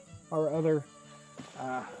add our other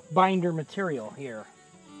binder material here.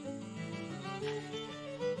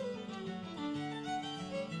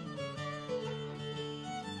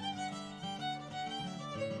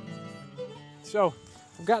 So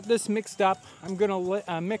I've got this mixed up. I'm going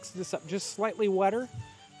to mix this up just slightly wetter.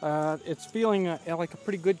 It's feeling like a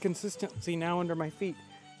pretty good consistency now under my feet.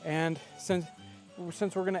 And since we're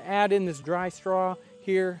going to add in this dry straw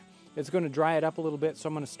here, it's going to dry it up a little bit, so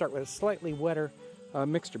I'm going to start with a slightly wetter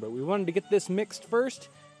mixture. But we wanted to get this mixed first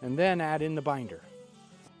and then add in the binder.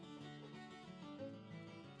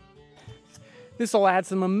 This will add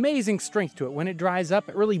some amazing strength to it. When it dries up,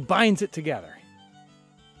 it really binds it together.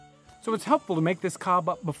 So it's helpful to make this cob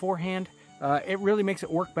up beforehand. It really makes it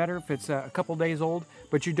work better if it's a couple days old,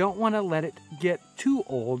 but you don't want to let it get too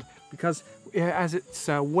old because as it's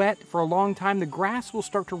wet for a long time, the grass will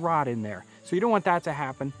start to rot in there. So you don't want that to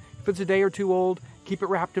happen. If it's a day or two old, keep it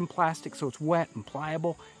wrapped in plastic so it's wet and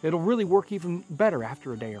pliable. It'll really work even better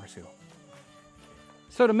after a day or two.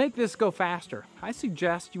 So to make this go faster, I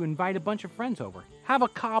suggest you invite a bunch of friends over. Have a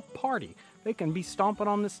cob party. They can be stomping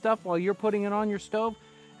on this stuff while you're putting it on your stove.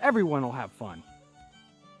 Everyone will have fun.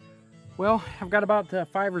 Well, I've got about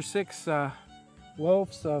 5 or 6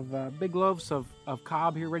 loaves of big loaves of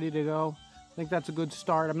cob here ready to go. I think that's a good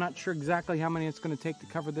start. I'm not sure exactly how many it's going to take to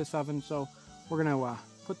cover this oven, so we're going to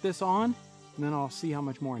put this on, and then I'll see how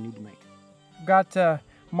much more I need to make. I've got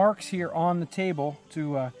marks here on the table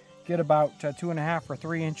to get about 2.5 or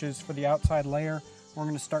 3 inches for the outside layer. We're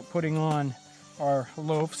going to start putting on our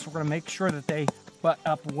loaves. We're going to make sure that they butt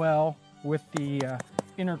up well with the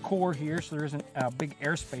inner core here so there isn't a big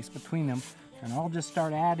airspace between them. And I'll just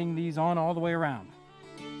start adding these on all the way around.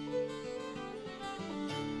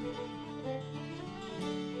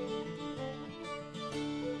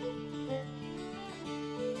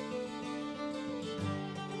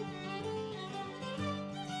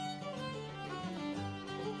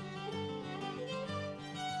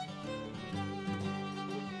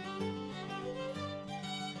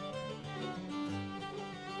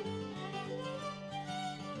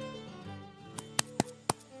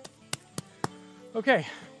 Okay,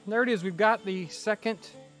 there it is. We've got the second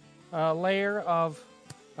layer of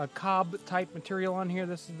a cob type material on here.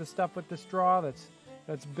 This is the stuff with the straw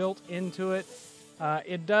that's built into it.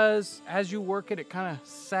 It does, as you work it, it kind of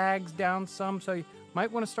sags down some, so you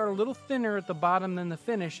might want to start a little thinner at the bottom than the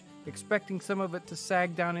finish, expecting some of it to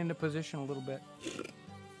sag down into position a little bit.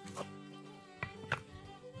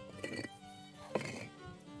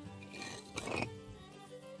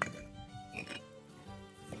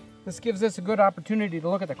 This gives us a good opportunity to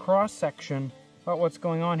look at the cross section about what's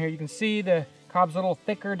going on here. You can see the cob's a little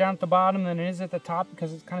thicker down at the bottom than it is at the top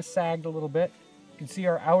because it's kind of sagged a little bit. You can see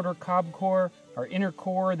our outer cob core, our inner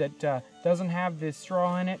core that doesn't have this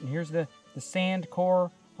straw in it, and here's the sand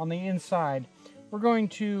core on the inside. We're going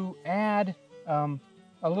to add a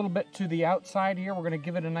little bit to the outside here. We're going to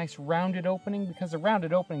give it a nice rounded opening because the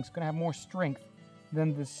rounded opening is going to have more strength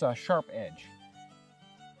than this sharp edge.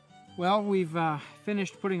 Well, we've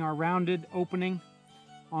finished putting our rounded opening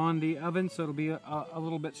on the oven, so it'll be a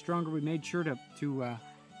little bit stronger. We made sure to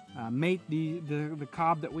mate the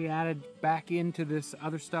cob that we added back into this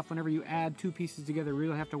other stuff. Whenever you add 2 pieces together, you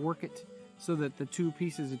really have to work it so that the 2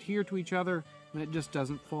 pieces adhere to each other and it just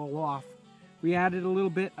doesn't fall off. We added a little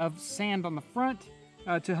bit of sand on the front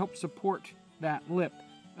to help support that lip.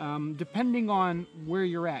 Depending on where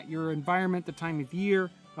you're at, your environment, the time of year,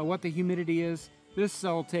 what the humidity is, this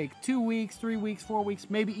will take 2 weeks, 3 weeks, 4 weeks,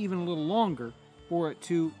 maybe even a little longer for it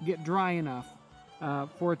to get dry enough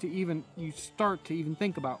for it to you start to even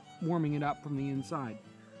think about warming it up from the inside.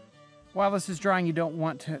 While this is drying, you don't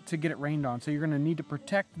want to get it rained on, so you're going to need to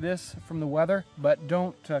protect this from the weather, but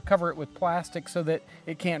don't cover it with plastic so that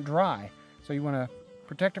it can't dry. So you want to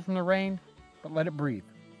protect it from the rain, but let it breathe.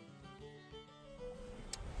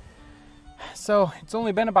 So it's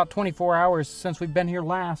only been about 24 hours since we've been here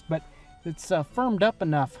last, but it's firmed up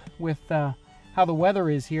enough with how the weather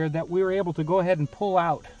is here that we were able to go ahead and pull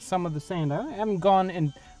out some of the sand. I haven't gone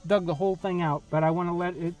and dug the whole thing out, but I want to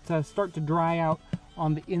let it start to dry out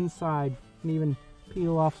on the inside. You can even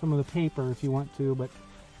peel off some of the paper if you want to, but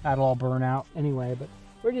that'll all burn out anyway. But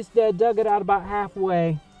we're just dug it out about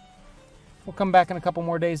halfway. We'll come back in a couple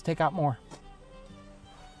more days to take out more.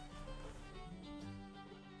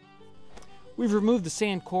 We've removed the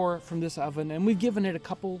sand core from this oven and we've given it a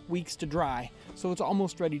couple weeks to dry, so it's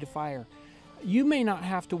almost ready to fire. You may not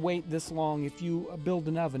have to wait this long if you build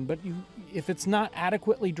an oven, but if it's not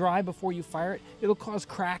adequately dry before you fire it, it'll cause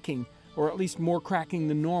cracking, or at least more cracking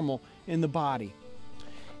than normal in the body.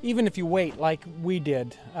 Even if you wait like we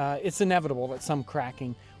did, it's inevitable that some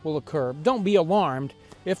cracking will occur. Don't be alarmed.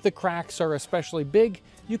 If the cracks are especially big,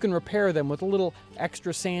 you can repair them with a little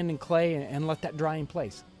extra sand and clay and let that dry in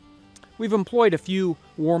place. We've employed a few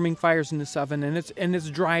warming fires in this oven and it's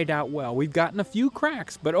dried out well. We've gotten a few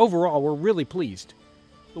cracks, but overall we're really pleased.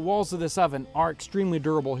 The walls of this oven are extremely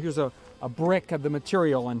durable. Here's a brick of the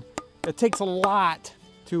material, and it takes a lot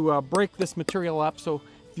to break this material up, so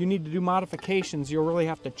if you need to do modifications, you'll really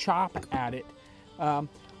have to chop at it.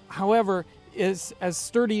 However, as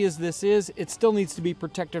sturdy as this is, it still needs to be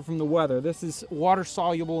protected from the weather. This is water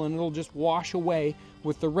soluble and it'll just wash away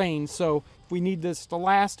with the rain, so we need this to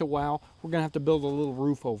last a while, we're gonna have to build a little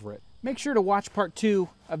roof over it. Make sure to watch part 2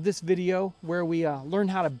 of this video where we learn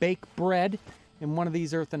how to bake bread in one of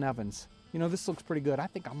these earthen ovens. You know, this looks pretty good. I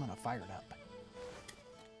think I'm gonna fire it up.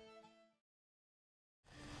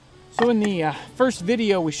 So in the first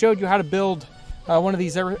video, we showed you how to build one of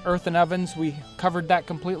these earthen ovens. We covered that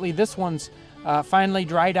completely. This one's finally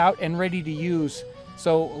dried out and ready to use.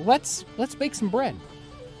 So let's bake some bread.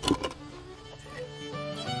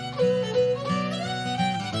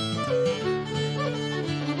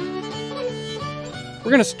 We're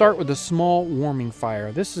going to start with a small warming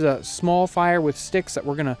fire. This is a small fire with sticks that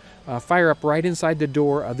we're going to fire up right inside the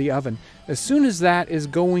door of the oven. As soon as that is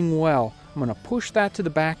going well, I'm going to push that to the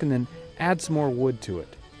back and then add some more wood to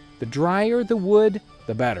it. The drier the wood,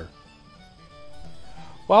 the better.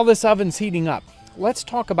 While this oven's heating up, let's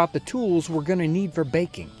talk about the tools we're going to need for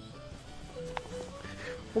baking.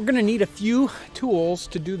 We're going to need a few tools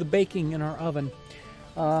to do the baking in our oven.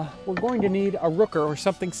 We're going to need a rooker or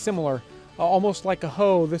something similar, almost like a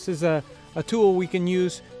hoe. This is a tool we can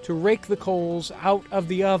use to rake the coals out of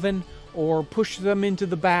the oven or push them into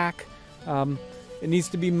the back. It needs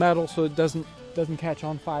to be metal so it doesn't catch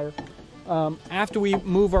on fire. After we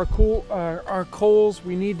move our coals,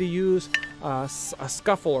 we need to use a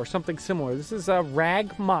scuffle or something similar. This is a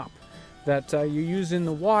rag mop that you use in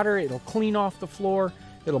the water. It'll clean off the floor.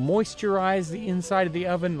 It'll moisturize the inside of the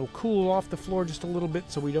oven. It'll cool off the floor just a little bit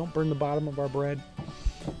so we don't burn the bottom of our bread.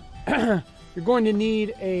 You're going to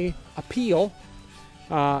need a peel.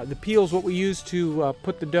 The peel is what we use to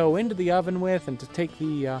put the dough into the oven with and to take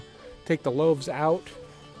the loaves out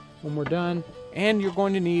when we're done. And you're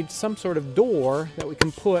going to need some sort of door that we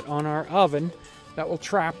can put on our oven that will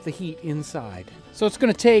trap the heat inside. So it's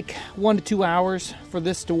going to take 1 to 2 hours for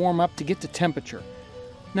this to warm up to get to temperature.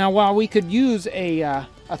 Now, while we could use a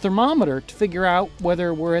thermometer to figure out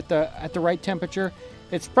whether we're at the right temperature,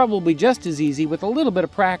 it's probably just as easy with a little bit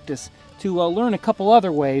of practice to learn a couple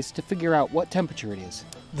other ways to figure out what temperature it is.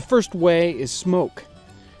 The first way is smoke.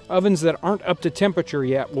 Ovens that aren't up to temperature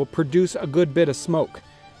yet will produce a good bit of smoke.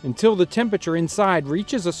 Until the temperature inside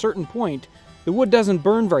reaches a certain point, the wood doesn't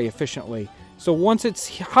burn very efficiently. So once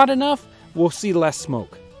it's hot enough, we'll see less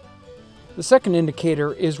smoke. The second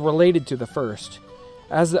indicator is related to the first.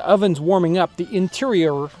 As the oven's warming up, the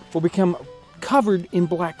interior will become covered in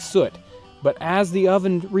black soot. But as the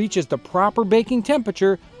oven reaches the proper baking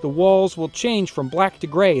temperature, the walls will change from black to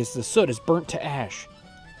gray as the soot is burnt to ash.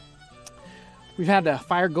 We've had a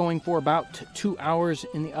fire going for about 2 hours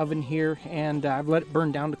in the oven here, and I've let it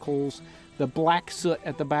burn down to coals. The black soot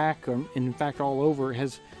at the back, and in fact all over,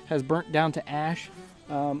 has burnt down to ash.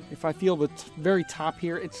 If I feel the very top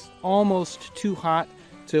here, it's almost too hot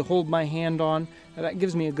to hold my hand on. That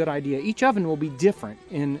gives me a good idea. Each oven will be different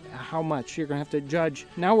in how much. You're going to have to judge.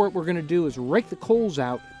 Now what we're going to do is rake the coals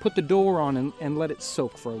out, put the door on, and let it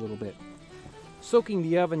soak for a little bit. Soaking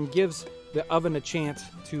the oven gives the oven a chance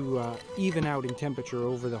to even out in temperature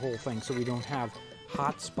over the whole thing so we don't have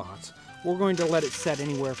hot spots. We're going to let it set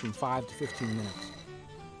anywhere from 5 to 15 minutes.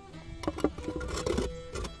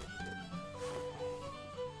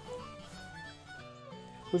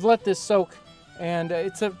 We've let this soak, and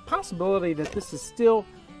it's a possibility that this is still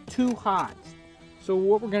too hot. So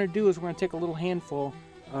what we're going to do is we're going to take a little handful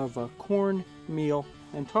of cornmeal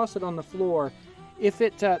and toss it on the floor. If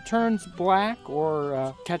it turns black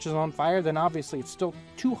or catches on fire, then obviously it's still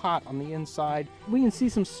too hot on the inside. We can see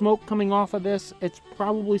some smoke coming off of this. It's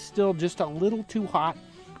probably still just a little too hot.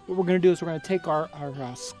 What we're going to do is we're going to take our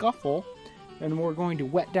scuffle and we're going to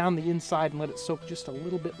wet down the inside and let it soak just a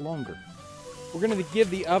little bit longer. We're going to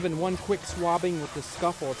give the oven one quick swabbing with the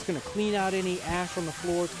scuffle. It's going to clean out any ash on the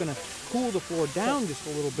floor. It's going to cool the floor down just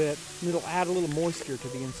a little bit, and it'll add a little moisture to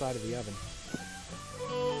the inside of the oven.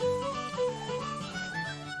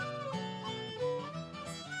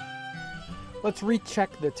 Let's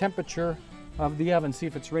recheck the temperature of the oven, see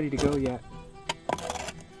if it's ready to go yet.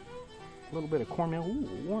 A little bit of cornmeal, ooh,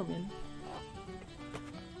 warming.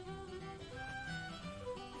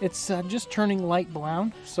 It's just turning light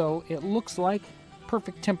brown, so it looks like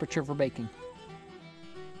perfect temperature for baking.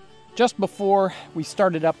 Just before we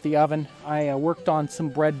started up the oven, I worked on some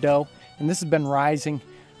bread dough, and this has been rising,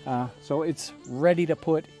 so it's ready to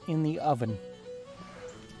put in the oven.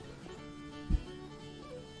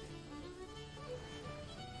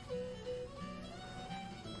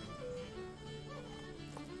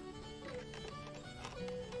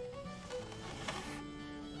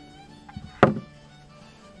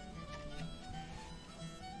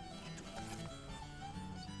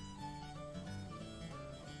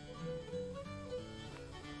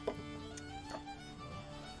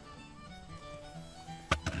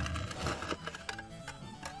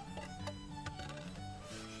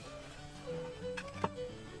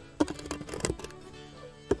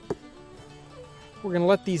 we're going to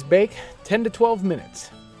let these bake 10 to 12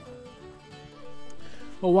 minutes.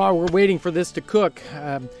 Well, while we're waiting for this to cook,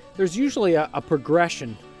 there's usually a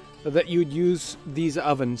progression that you would use these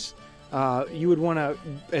ovens. You would want to,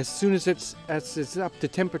 as soon as it's up to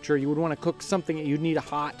temperature, you would want to cook something that you'd need a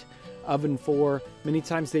hot oven for. Many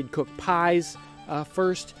times they'd cook pies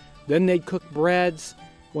first, then they'd cook breads.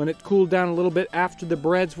 When it cooled down a little bit after the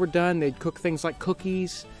breads were done, they'd cook things like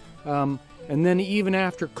cookies. And then even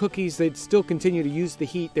after cookies, they'd still continue to use the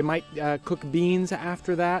heat. They might cook beans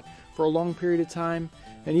after that for a long period of time.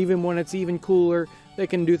 And even when it's even cooler, they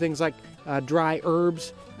can do things like dry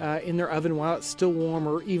herbs in their oven while it's still warm,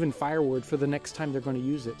 or even firewood for the next time they're going to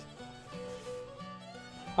use it.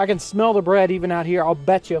 I can smell the bread even out here. I'll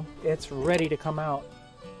bet you it's ready to come out.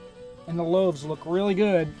 And the loaves look really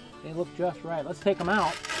good. They look just right. Let's take them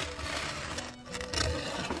out.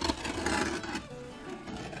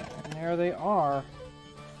 And there they are.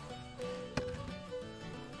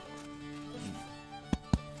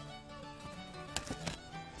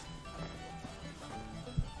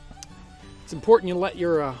 It's important you let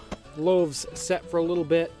your loaves set for a little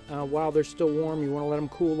bit while they're still warm. You want to let them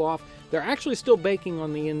cool off. They're actually still baking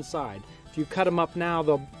on the inside. If you cut them up now,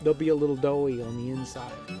 they'll be a little doughy on the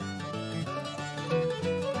inside.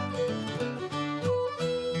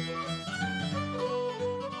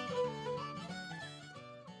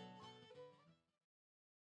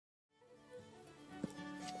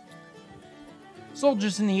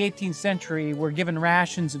 Soldiers in the 18th century were given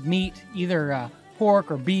rations of meat, either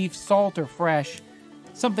pork or beef, salt or fresh.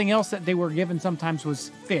 Something else that they were given sometimes was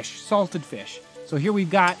fish, salted fish. So here we've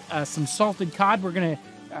got some salted cod. We're going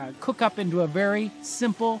to cook up into a very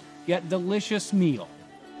simple yet delicious meal.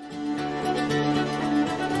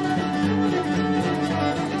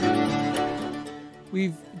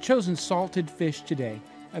 We've chosen salted fish today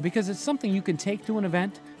because it's something you can take to an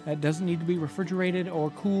event. It doesn't need to be refrigerated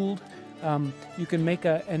or cooled. You can make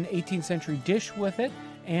an 18th century dish with it,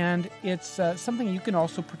 and it's something you can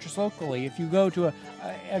also purchase locally. If you go to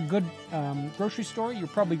a good grocery store, you're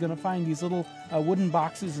probably going to find these little wooden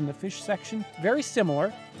boxes in the fish section, very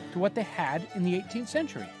similar to what they had in the 18th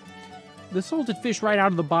century. The salted fish right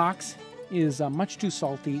out of the box is much too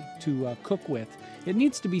salty to cook with. It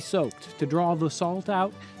needs to be soaked to draw the salt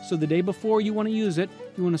out, so the day before you want to use it,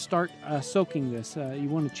 you want to start soaking this. You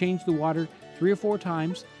want to change the water 3 or 4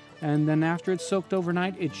 times, and then after it's soaked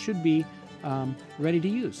overnight, it should be ready to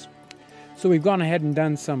use. So we've gone ahead and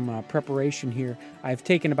done some preparation here. I've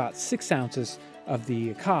taken about 6 ounces of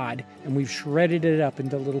the cod and we've shredded it up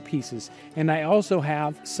into little pieces. And I also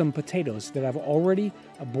have some potatoes that I've already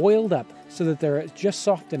boiled up so that they're just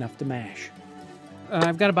soft enough to mash.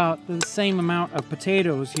 I've got about the same amount of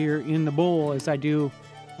potatoes here in the bowl as I do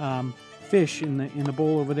fish in the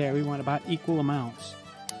bowl over there. We want about equal amounts.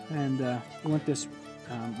 And we want this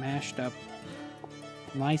mashed up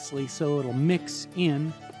nicely so it'll mix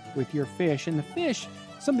in with your fish. And the fish,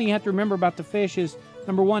 something you have to remember about the fish is,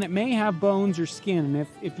 number one, it may have bones or skin. And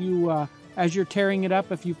if you, as you're tearing it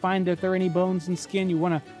up, if you find that there are any bones and skin, you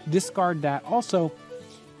want to discard that. Also,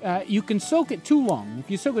 you can soak it too long.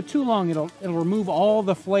 If you soak it too long, it'll remove all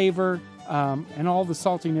the flavor and all the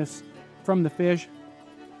saltiness from the fish.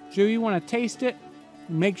 So you want to taste it,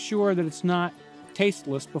 make sure that it's not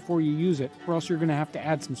tasteless before you use it, or else you're going to have to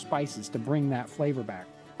add some spices to bring that flavor back.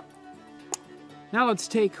 Now let's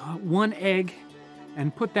take 1 egg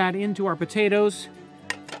and put that into our potatoes,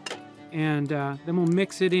 and then we'll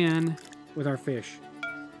mix it in with our fish.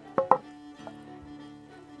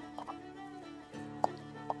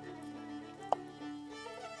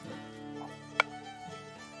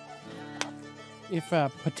 If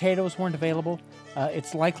potatoes weren't available,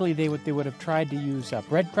 it's likely they would have tried to use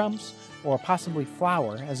breadcrumbs or possibly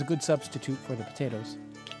flour as a good substitute for the potatoes.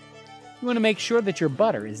 You want to make sure that your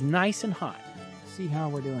butter is nice and hot. See how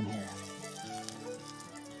we're doing here.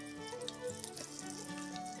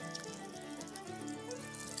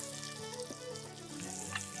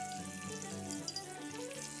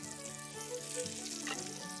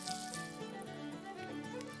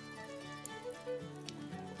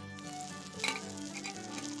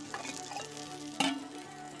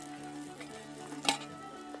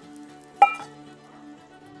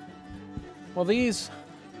 Well, these,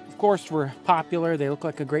 of course, were popular. They look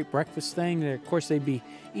like a great breakfast thing. Of course, they'd be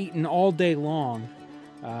eaten all day long.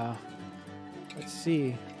 Let's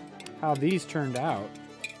see how these turned out.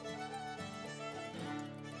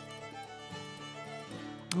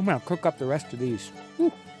 I'm going to cook up the rest of these.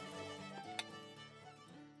 Woo.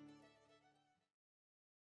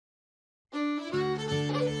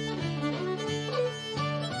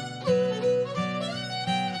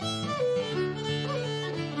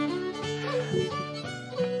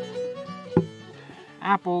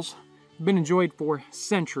 apples have been enjoyed for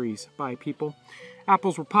centuries by people.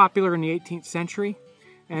 Apples were popular in the 18th century,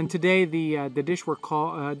 and today the dish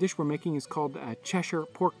we're making is called Cheshire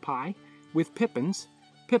pork pie with pippins.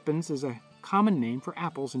 Pippins is a common name for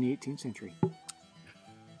apples in the 18th century.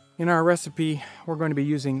 In our recipe, we're going to be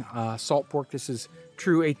using salt pork. This is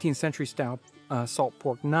true 18th century style salt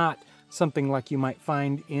pork, not something like you might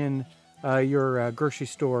find in your grocery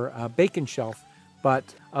store bacon shelf,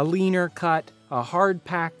 but a leaner cut, hard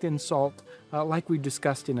packed in salt, like we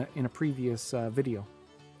discussed in a previous video.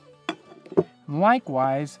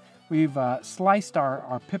 Likewise, we've sliced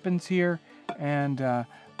our pippins here, and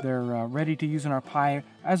they're ready to use in our pie.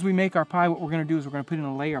 As we make our pie, what we're going to do is we're going to put in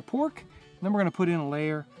a layer of pork, and then we're going to put in a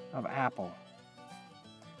layer of apple.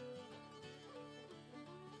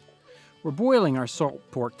 We're boiling our salt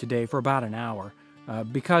pork today for about an hour.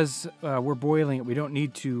 Because we're boiling it, we don't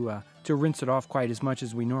need to rinse it off quite as much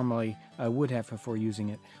as we normally would have before using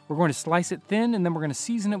it. We're going to slice it thin, and then we're going to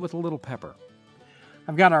season it with a little pepper.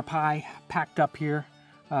 I've got our pie packed up here.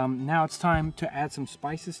 Now it's time to add some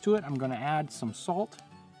spices to it. I'm going to add some salt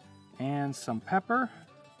and some pepper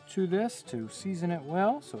to this to season it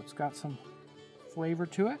well, so it's got some flavor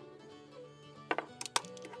to it.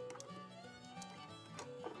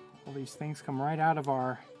 All these things come right out of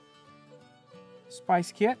our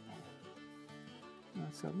spice kit.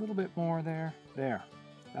 That's a little bit more there. There,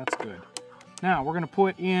 that's good. Now we're going to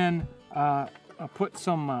put in put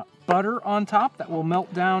some butter on top that will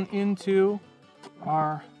melt down into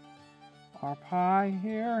our pie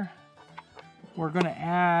here. We're going to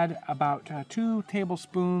add about 2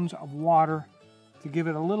 tablespoons of water to give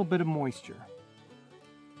it a little bit of moisture.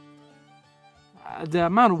 The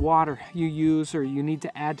amount of water you use or you need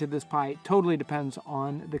to add to this pie totally depends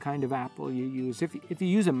on the kind of apple you use. If you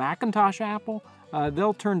use a Macintosh apple,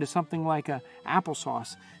 they'll turn to something like a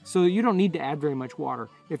applesauce. So you don't need to add very much water.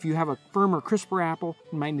 If you have a firmer, crisper apple,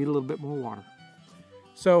 you might need a little bit more water.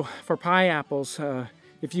 So for pie apples,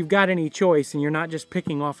 if you've got any choice and you're not just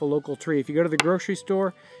picking off a local tree, if you go to the grocery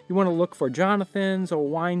store, you want to look for Jonathan's or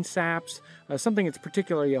wine saps, something that's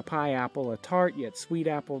particularly a pie apple, a tart yet sweet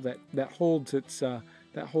apple that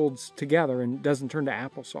holds together and doesn't turn to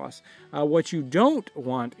applesauce. What you don't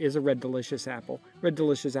want is a Red Delicious apple. Red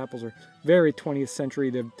Delicious apples are very 20th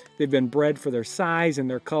century. They've been bred for their size and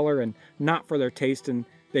their color and not for their taste, and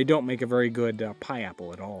they don't make a very good pie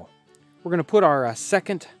apple at all. We're going to put our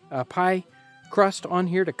second pie crust on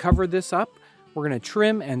here to cover this up. We're going to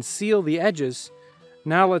trim and seal the edges.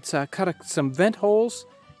 Now let's cut some vent holes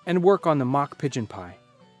and work on the mock pigeon pie.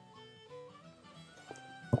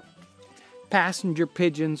 Passenger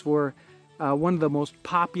pigeons were one of the most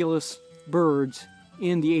populous birds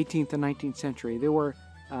in the 18th and 19th century. There were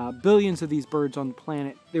billions of these birds on the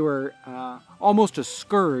planet. They were almost a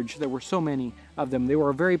scourge. There were so many of them. They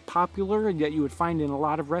were very popular, that you would find in a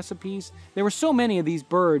lot of recipes. There were so many of these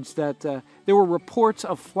birds that there were reports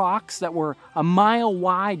of flocks that were a mile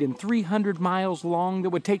wide and 300 miles long that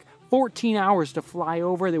would take 14 hours to fly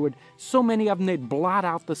over. There would so many of them they'd blot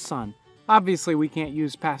out the sun. Obviously, we can't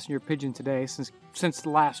use passenger pigeon today since the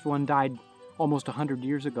last one died almost 100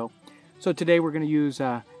 years ago. So today we're going to use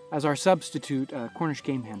as our substitute Cornish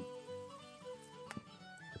game hen.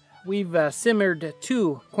 We've simmered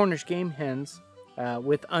 2 Cornish game hens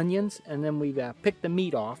with onions, and then we've picked the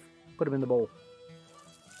meat off, put them in the bowl.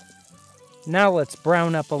 Now let's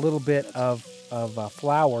brown up a little bit of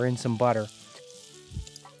flour in some butter.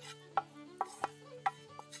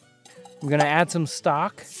 I'm going to add some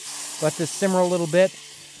stock, let this simmer a little bit.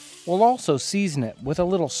 We'll also season it with a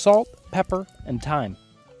little salt, pepper, and thyme.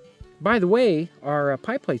 By the way, our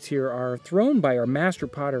pie plates here are thrown by our master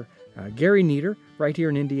potter, Gary Nieder, right here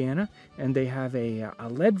in Indiana, and they have a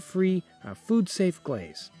lead-free, food-safe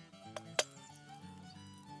glaze.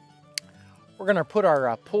 We're going to put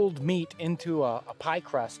our pulled meat into a pie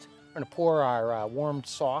crust. We're going to pour our warmed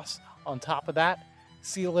sauce on top of that,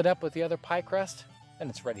 seal it up with the other pie crust, and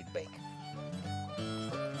it's ready to bake.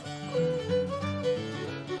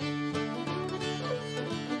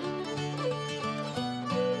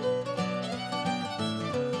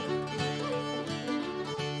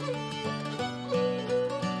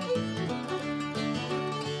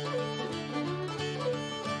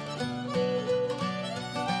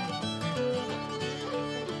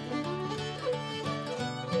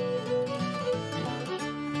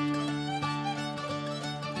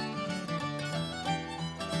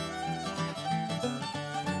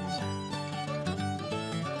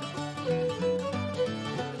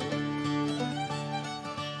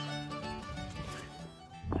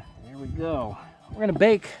 Go. We're going to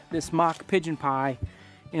bake this mock pigeon pie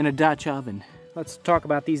in a Dutch oven. let's talk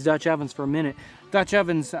about these Dutch ovens for a minute. Dutch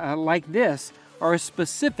ovens like this are a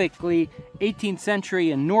specifically 18th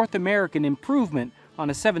century and North American improvement on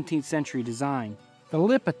a 17th century design. The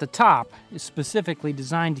lip at the top is specifically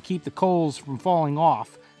designed to keep the coals from falling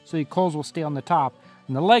off, so the coals will stay on the top.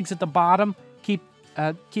 And the legs at the bottom keep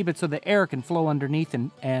it so the air can flow underneath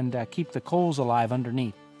and keep the coals alive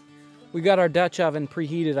underneath. We got our Dutch oven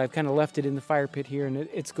preheated. I've kind of left it in the fire pit here, and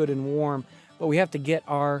it's good and warm. But we have to get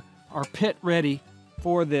our pit ready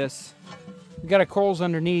for this. We got our coals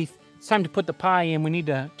underneath. It's time to put the pie in. We need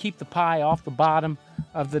to keep the pie off the bottom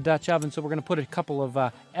of the Dutch oven, so we're going to put a couple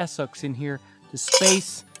of S-hooks in here to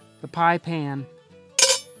space the pie pan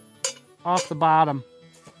off the bottom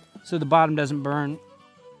so the bottom doesn't burn.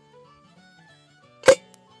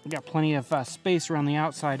 We got plenty of space around the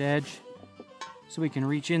outside edge so we can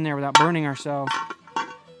reach in there without burning ourselves.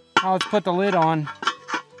 Now let's put the lid on.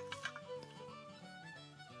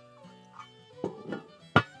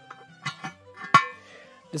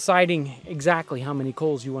 Deciding exactly how many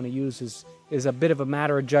coals you want to use is a bit of a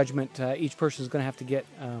matter of judgment. Each person is going to have to get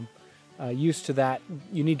used to that.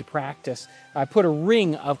 You need to practice. I put a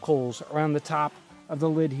ring of coals around the top of the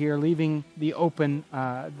lid here, leaving the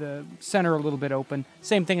center a little bit open.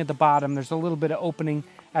 Same thing at the bottom. There's a little bit of opening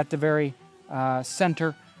at the very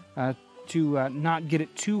center to not get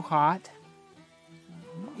it too hot.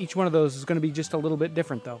 Each one of those is going to be just a little bit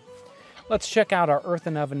different, though. Let's check out our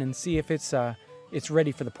earthen oven and see if it's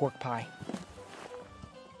ready for the pork pie.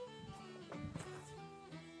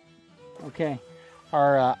 Okay,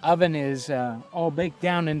 our oven is all baked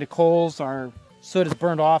down into coals. Our soot is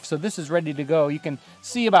burned off, so this is ready to go. You can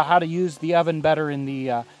see about how to use the oven better in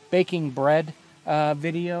the baking bread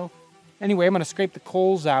video. Anyway, I'm going to scrape the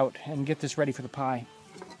coals out and get this ready for the pie.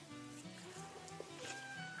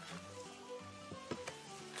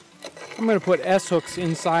 I'm going to put S-hooks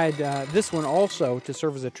inside this one also to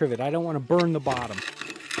serve as a trivet. I don't want to burn the bottom.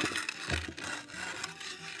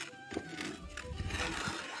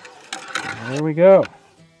 There we go.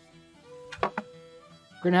 We're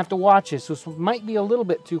going to have to watch this. This might be a little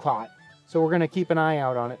bit too hot, so we're going to keep an eye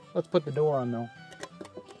out on it. Let's put the door on, though.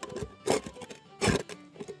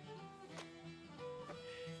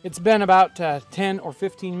 It's been about 10 or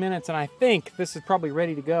 15 minutes, and I think this is probably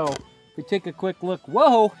ready to go. If we take a quick look,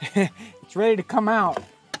 whoa, it's ready to come out.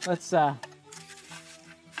 Let's, don't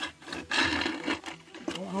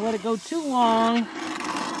want to let it go too long.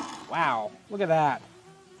 Wow, look at that.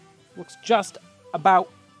 Looks just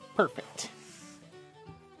about perfect.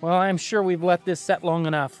 Well, I'm sure we've let this set long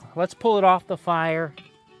enough. Let's pull it off the fire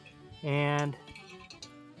and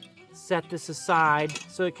set this aside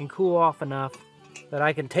so it can cool off enough that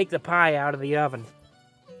I can take the pie out of the oven.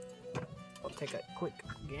 I'll take a quick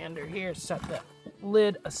gander here, set the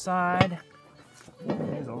lid aside.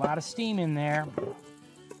 There's a lot of steam in there.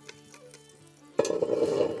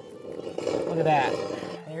 Look at that.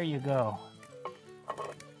 There you go.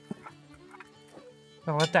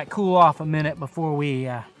 I'll let that cool off a minute before we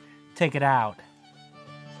take it out.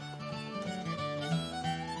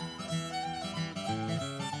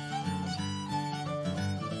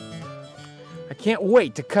 I can't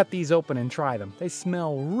wait to cut these open and try them. They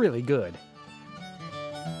smell really good.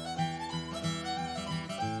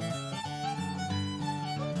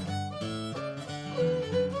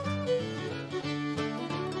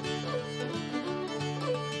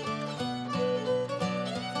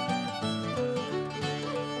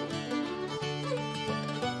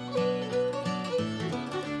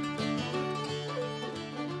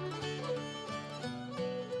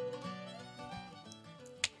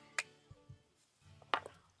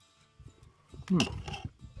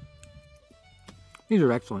 These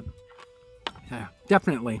are excellent. Yeah,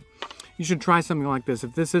 definitely. You should try something like this.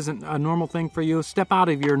 If this isn't a normal thing for you, step out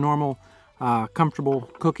of your normal, comfortable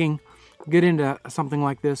cooking. Get into something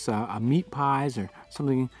like this, meat pies or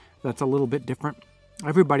something that's a little bit different.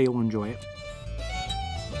 Everybody will enjoy it.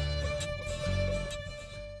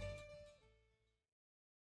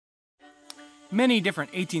 Many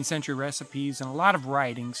different 18th century recipes and a lot of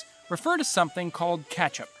writings refer to something called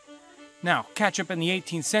ketchup. Now, ketchup in the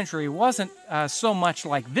 18th century wasn't so much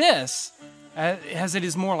like this as it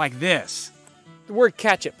is more like this. The word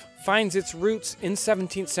ketchup finds its roots in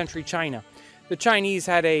 17th century China. The Chinese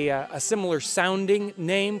had a similar sounding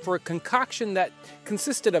name for a concoction that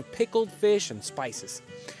consisted of pickled fish and spices.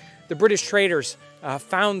 The British traders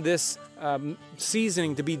found this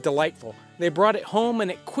seasoning to be delightful. They brought it home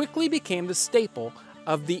and it quickly became the staple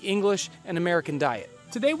of the English and American diet.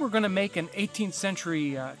 Today we're going to make an 18th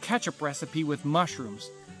century ketchup recipe with mushrooms.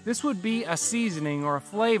 This would be a seasoning or a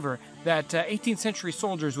flavor that 18th century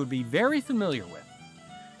soldiers would be very familiar with.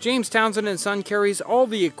 James Townsend and Son carries all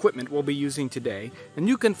the equipment we'll be using today, and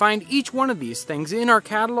you can find each one of these things in our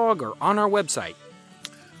catalog or on our website.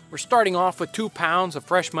 We're starting off with 2 pounds of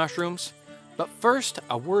fresh mushrooms, but first,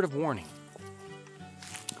 a word of warning.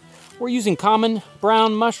 We're using common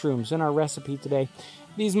brown mushrooms in our recipe today.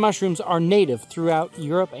 These mushrooms are native throughout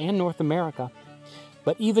Europe and North America,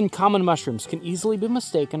 but even common mushrooms can easily be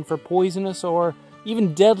mistaken for poisonous or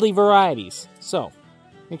even deadly varieties. So,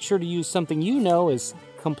 make sure to use something you know is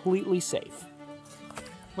completely safe.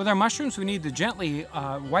 With our mushrooms, we need to gently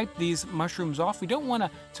wipe these mushrooms off. We don't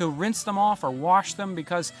want to rinse them off or wash them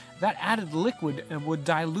because that added liquid would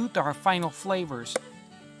dilute our final flavors.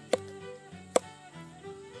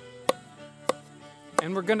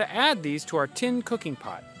 And we're going to add these to our tin cooking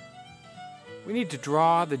pot. We need to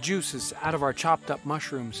draw the juices out of our chopped up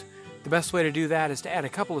mushrooms. The best way to do that is to add a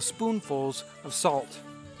couple of spoonfuls of salt.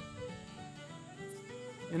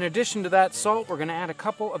 In addition to that salt, we're going to add a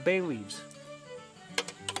couple of bay leaves.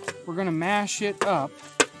 We're going to mash it up,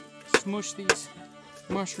 smush these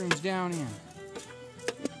mushrooms down in.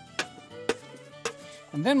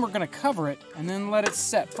 And then we're going to cover it and then let it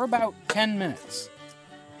set for about 10 minutes.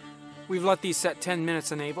 We've let these set 10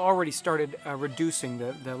 minutes and they've already started reducing.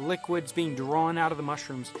 The liquid's being drawn out of the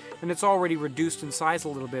mushrooms and it's already reduced in size a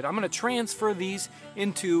little bit. I'm going to transfer these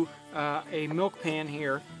into a milk pan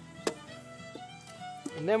here.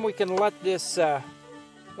 And then we can let this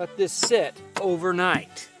sit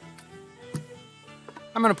overnight.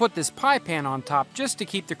 I'm going to put this pie pan on top just to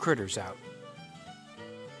keep the critters out.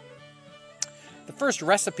 The first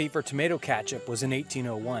recipe for tomato ketchup was in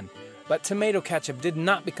 1801. But tomato ketchup did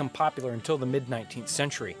not become popular until the mid-19th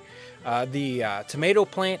century. The tomato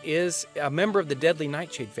plant is a member of the deadly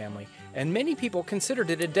nightshade family, and many people considered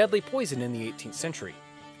it a deadly poison in the 18th century.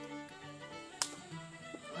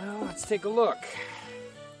 Well, let's take a look.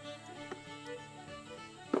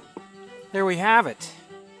 There we have it.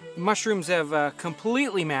 The mushrooms have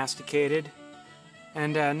completely masticated,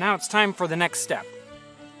 and now it's time for the next step.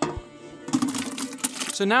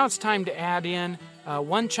 So now it's time to add in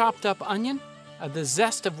 1 chopped up onion, the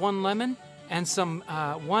zest of 1 lemon, and some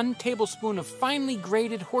 1 tablespoon of finely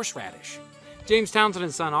grated horseradish. James Townsend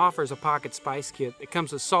and Son offers a pocket spice kit. It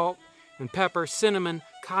comes with salt and pepper, cinnamon,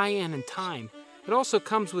 cayenne, and thyme. It also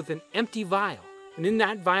comes with an empty vial, and in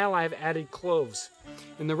that vial I've added cloves.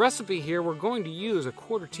 In the recipe here, we're going to use a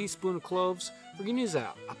 1/4 teaspoon of cloves. We're going to use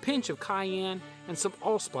a pinch of cayenne and some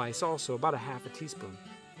allspice also, about a 1/2 teaspoon.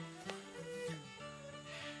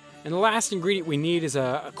 And the last ingredient we need is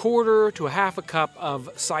a 1/4 to a 1/2 cup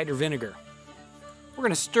of cider vinegar. We're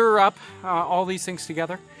going to stir up all these things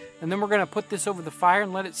together, and then we're going to put this over the fire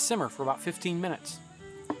and let it simmer for about 15 minutes.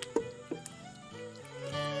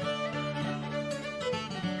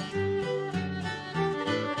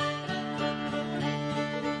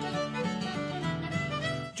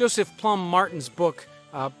 Joseph Plum Martin's book,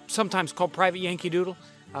 sometimes called Private Yankee Doodle,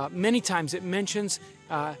 many times it mentions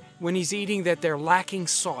when he's eating that they're lacking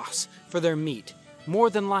sauce for their meat. More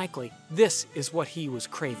than likely, this is what he was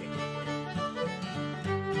craving.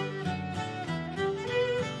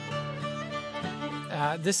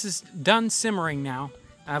 This is done simmering now.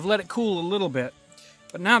 I've let it cool a little bit,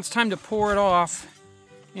 but now it's time to pour it off.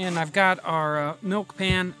 And I've got our milk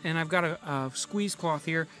pan, and I've got a squeeze cloth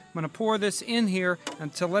here. I'm going to pour this in here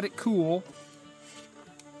and to let it cool.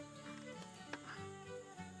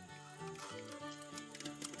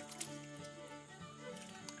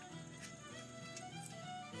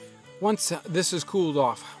 Once this is cooled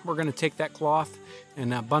off, we're going to take that cloth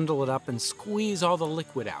and bundle it up and squeeze all the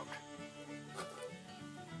liquid out.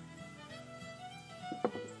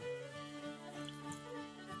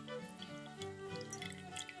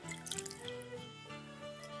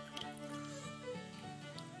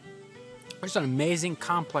 There's some amazing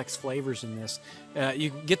complex flavors in this. You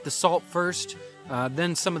get the salt first,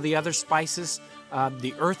 then some of the other spices,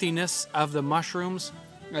 the earthiness of the mushrooms.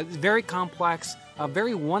 Very complex,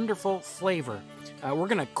 very wonderful flavor. We're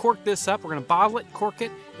going to cork this up, we're going to bottle it, cork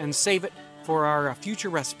it, and save it for our future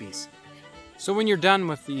recipes. So when you're done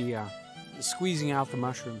with the squeezing out the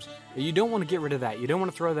mushrooms, you don't want to get rid of that. You don't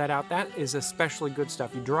want to throw that out. That is especially good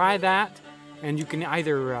stuff. You dry that, and you can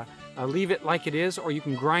either leave it like it is, or you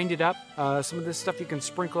can grind it up. Some of this stuff you can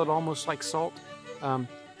sprinkle it almost like salt. It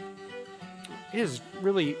is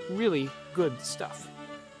really, really good stuff.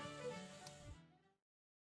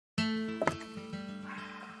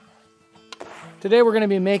 Today we're going to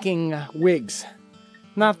be making Wiggs.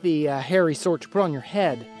 Not the hairy sort you put on your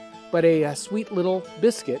head, but a sweet little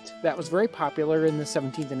biscuit that was very popular in the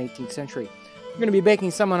 17th and 18th century. We're going to be baking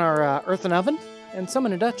some in our earthen oven and some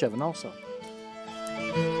in a Dutch oven also.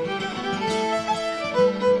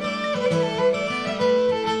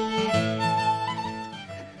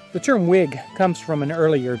 The term wig comes from an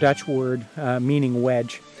earlier Dutch word meaning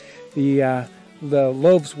wedge. The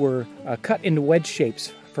loaves were cut into wedge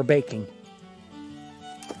shapes for baking.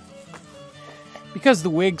 Because the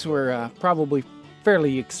wigs were probably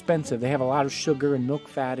fairly expensive, they have a lot of sugar and milk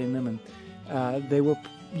fat in them, and they were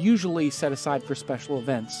usually set aside for special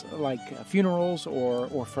events like funerals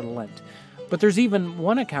or for Lent. But there's even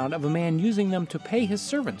one account of a man using them to pay his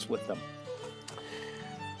servants with them.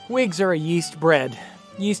 Wigs are a yeast bread.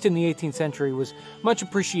 Yeast in the 18th century was much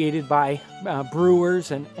appreciated by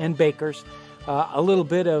brewers and bakers. A little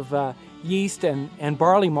bit of yeast and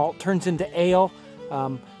barley malt turns into ale.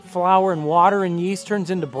 Flour and water and yeast turns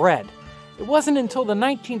into bread. It wasn't until the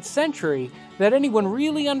 19th century that anyone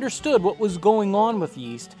really understood what was going on with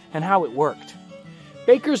yeast and how it worked.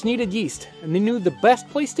 Bakers needed yeast, and they knew the best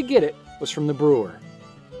place to get it was from the brewer.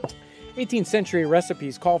 18th century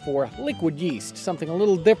recipes call for liquid yeast, something a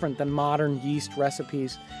little different than modern yeast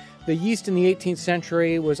recipes. The yeast in the 18th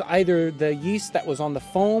century was either the yeast that was on the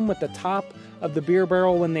foam at the top of the beer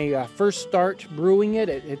barrel when they first start brewing it.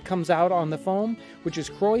 It comes out on the foam, which is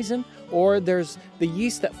kreuzen, or there's the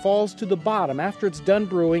yeast that falls to the bottom after it's done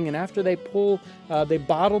brewing, and after they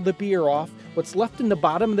bottle the beer off. What's left in the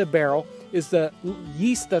bottom of the barrel is the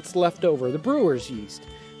yeast that's left over, the brewer's yeast.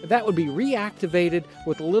 That would be reactivated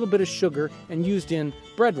with a little bit of sugar and used in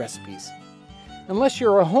bread recipes. Unless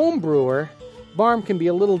you're a home brewer, barm can be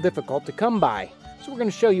a little difficult to come by. So we're going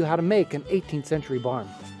to show you how to make an 18th century barm.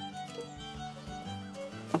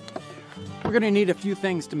 We're going to need a few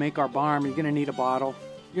things to make our barm. You're going to need a bottle.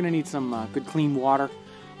 You're going to need some good clean water.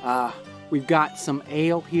 We've got some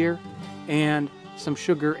ale here and some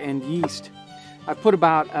sugar and yeast. I've put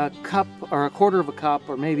about a cup or a quarter of a cup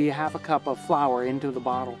or maybe a half a cup of flour into the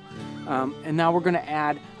bottle. And now we're going to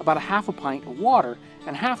add about a half a pint of water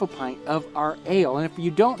and half a pint of our ale. And if you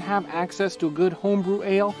don't have access to a good homebrew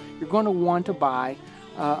ale, you're going to want to buy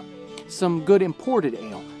some good imported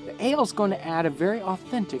ale. The ale is going to add a very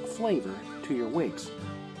authentic flavor to your wigs.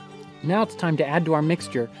 Now it's time to add to our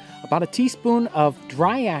mixture about a teaspoon of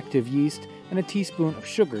dry active yeast and a teaspoon of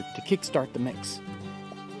sugar to kickstart the mix.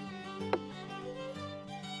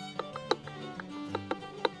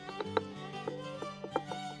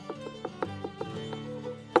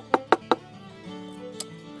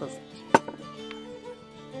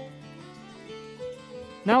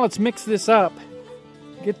 Now let's mix this up.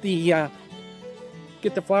 Get the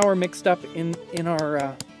flour mixed up in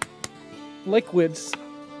our liquids.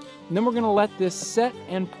 And then we're going to let this set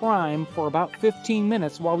and prime for about 15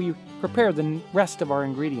 minutes while we prepare the rest of our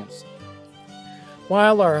ingredients.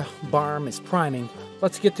 While our barm is priming,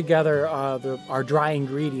 let's get together our dry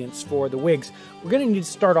ingredients for the wigs. We're going to need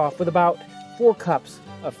to start off with about 4 cups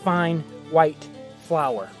of fine white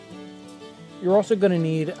flour. You're also going to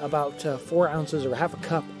need about 4 ounces or half a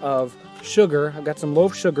cup of sugar. I've got some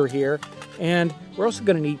loaf sugar here. And we're also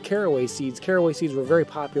going to need caraway seeds. Caraway seeds were very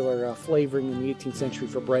popular flavoring in the 18th century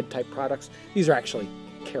for bread type products. These are actually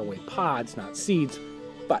caraway pods, not seeds,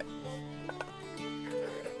 but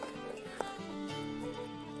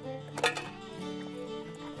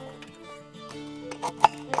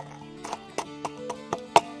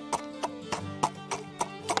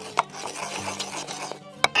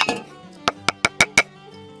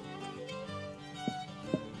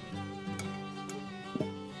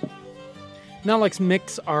now let's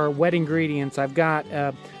mix our wet ingredients. I've got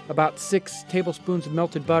about 6 tablespoons of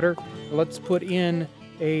melted butter. Let's put in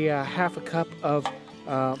a half a cup of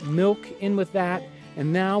milk in with that.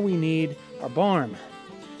 And now we need our barm.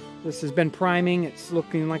 This has been priming. It's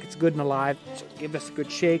looking like it's good and alive. So give this a good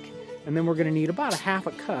shake. And then we're going to need about a half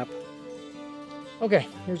a cup. Okay,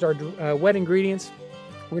 here's our wet ingredients.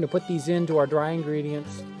 We're going to put these into our dry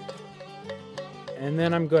ingredients. And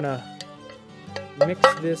then I'm going to mix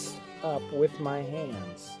this up with my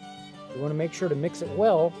hands. You want to make sure to mix it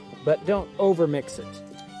well, but don't over mix it.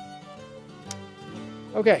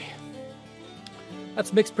 Okay,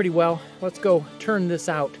 that's mixed pretty well. Let's go turn this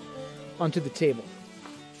out onto the table.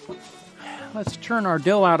 Let's turn our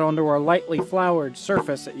dough out onto our lightly floured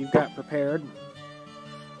surface that you've got prepared.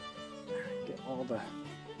 Get all the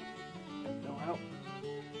dough out.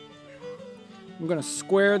 I'm going to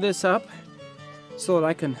square this up so that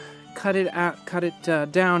I can cut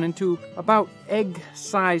it down into about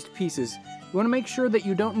egg-sized pieces. You want to make sure that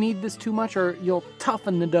you don't knead this too much or you'll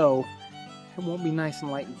toughen the dough. It won't be nice and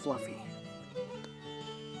light and fluffy.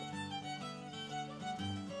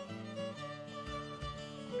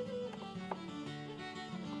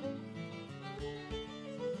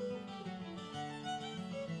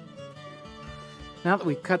 Now that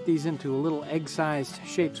we've cut these into little egg-sized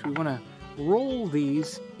shapes, we want to roll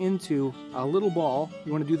these into a little ball.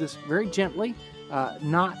 You want to do this very gently,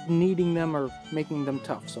 not kneading them or making them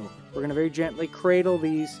tough. So we're going to very gently cradle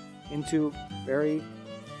these into very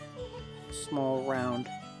small round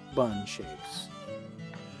bun shapes.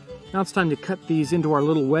 Now it's time to cut these into our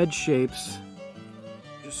little wedge shapes.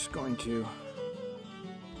 Just going to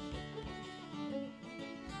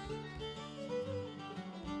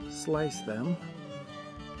slice them.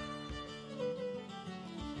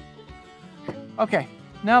 Okay,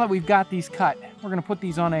 now that we've got these cut, we're going to put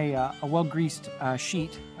these on a well-greased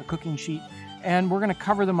sheet, a cooking sheet, and we're going to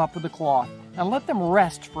cover them up with a cloth and let them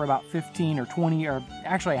rest for about 15 or 20 or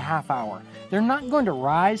actually a half hour. They're not going to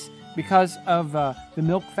rise because of the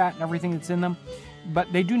milk fat and everything that's in them,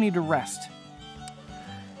 but they do need to rest.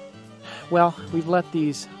 Well, we've let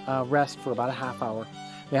these rest for about a half hour.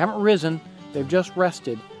 They haven't risen, they've just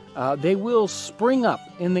rested. They will spring up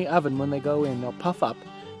in the oven when they go in. They'll puff up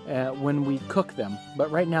when we cook them,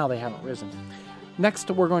 but right now they haven't risen.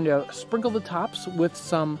 Next, we're going to sprinkle the tops with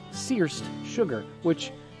some searsed sugar,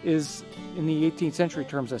 which is, in the 18th century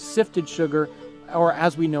terms, a sifted sugar, or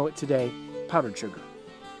as we know it today, powdered sugar.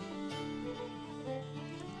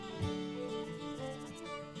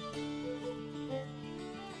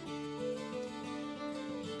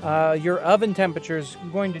 Your oven temperature is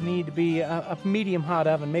going to need to be a medium hot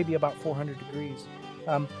oven, maybe about 400 degrees.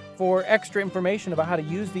 For extra information about how to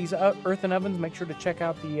use these earthen ovens, make sure to check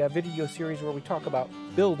out the video series where we talk about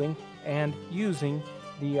building and using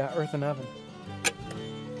the earthen oven.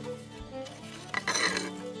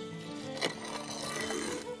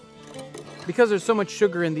 Because there's so much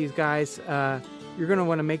sugar in these guys, you're going to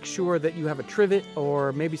want to make sure that you have a trivet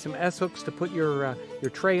or maybe some S-hooks to put your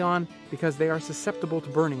tray on, because they are susceptible to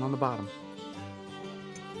burning on the bottom.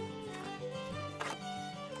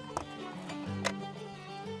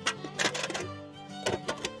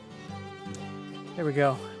 There we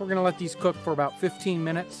go. We're going to let these cook for about 15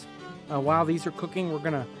 minutes. While these are cooking, we're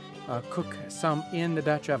going to cook some in the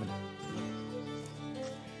Dutch oven.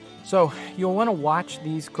 So you'll want to watch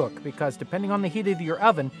these cook, because depending on the heat of your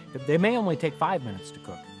oven, they may only take 5 minutes to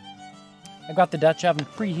cook. I've got the Dutch oven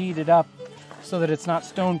preheated up so that it's not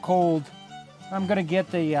stone cold. I'm going to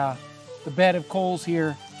get the bed of coals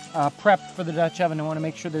here prepped for the Dutch oven. I want to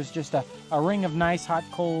make sure there's just a ring of nice hot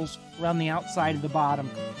coals around the outside of the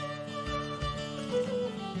bottom.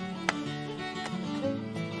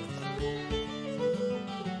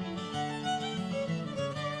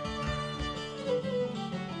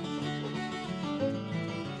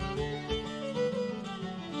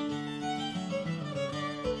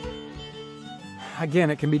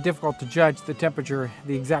 Again, it can be difficult to judge the temperature,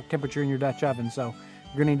 the exact temperature in your Dutch oven, so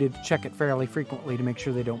you're going to need to check it fairly frequently to make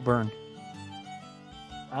sure they don't burn.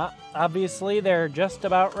 Obviously, they're just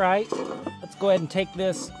about right. Let's go ahead and take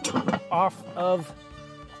this off of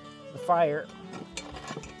the fire,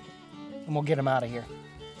 and we'll get them out of here.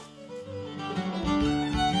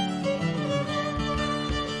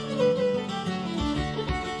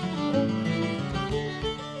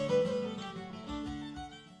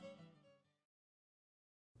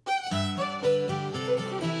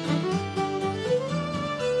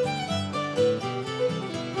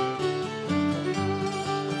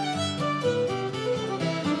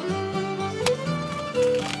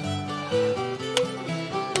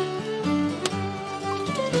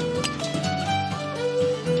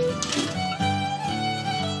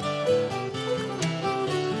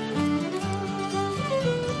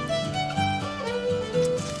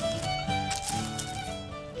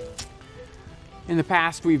 In the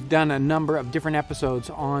past, we've done a number of different episodes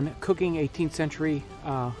on cooking 18th century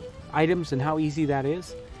items and how easy that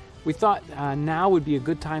is. We thought now would be a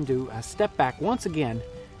good time to step back once again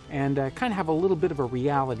and kind of have a little bit of a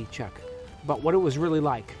reality check about what it was really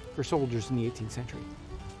like for soldiers in the 18th century.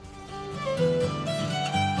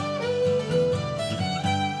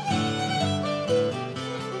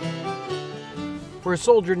 For a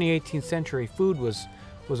soldier in the 18th century, food was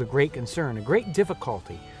a great concern, a great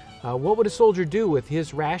difficulty. What would a soldier do with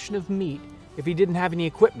his ration of meat if he didn't have any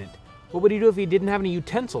equipment? What would he do if he didn't have any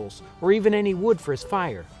utensils or even any wood for his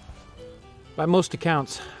fire? By most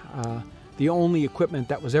accounts, the only equipment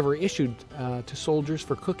that was ever issued to soldiers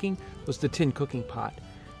for cooking was the tin cooking pot.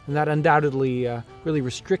 And that undoubtedly really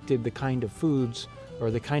restricted the kind of foods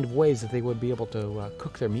or the kind of ways that they would be able to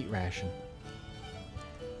cook their meat ration.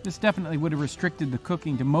 This definitely would have restricted the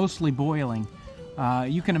cooking to mostly boiling.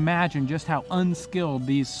 You can imagine just how unskilled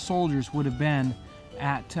these soldiers would have been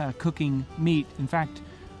at cooking meat. In fact,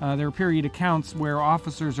 there are period accounts where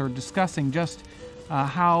officers are discussing just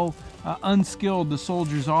how unskilled the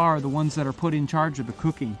soldiers are, the ones that are put in charge of the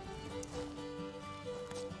cooking.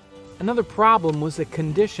 Another problem was the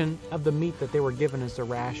condition of the meat that they were given as their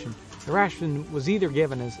ration. The ration was either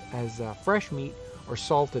given as fresh meat or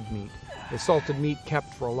salted meat. The salted meat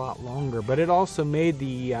kept for a lot longer, but it also made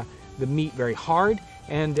the meat very hard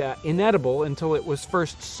and inedible until it was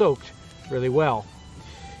first soaked really well.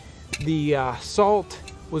 The salt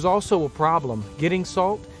was also a problem. Getting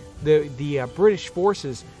salt, the British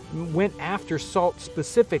forces went after salt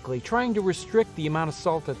specifically, trying to restrict the amount of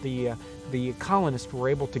salt that the colonists were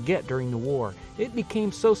able to get during the war. It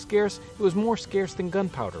became so scarce, it was more scarce than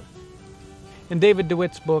gunpowder. In David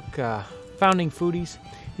DeWitt's book, Founding Foodies,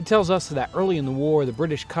 he tells us that early in the war, the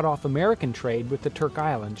British cut off American trade with the Turk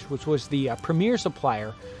Islands, which was the premier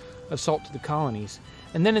supplier of salt to the colonies.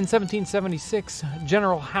 And then in 1776,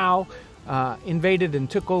 General Howe invaded and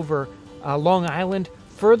took over Long Island,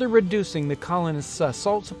 further reducing the colonists'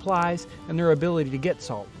 salt supplies and their ability to get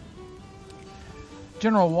salt.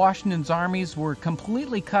 General Washington's armies were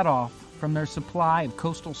completely cut off from their supply of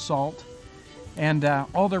coastal salt, and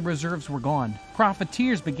all their reserves were gone.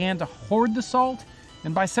 Profiteers began to hoard the salt,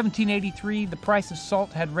 and by 1783, the price of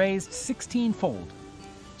salt had raised 16-fold.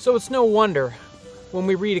 So it's no wonder when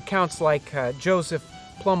we read accounts like Joseph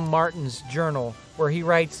Plum Martin's journal, where he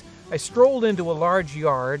writes, "I strolled into a large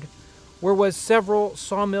yard where was several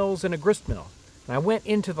sawmills and a gristmill. And I went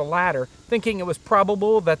into the latter, thinking it was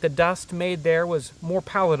probable that the dust made there was more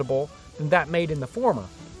palatable than that made in the former.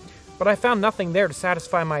 But I found nothing there to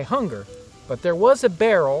satisfy my hunger. But there was a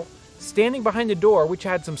barrel standing behind the door which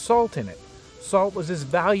had some salt in it. Salt was as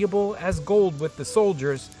valuable as gold with the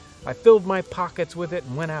soldiers. I filled my pockets with it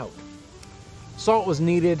and went out." Salt was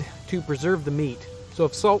needed to preserve the meat, so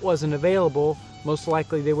if salt wasn't available, most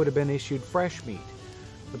likely they would have been issued fresh meat.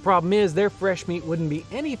 The problem is their fresh meat wouldn't be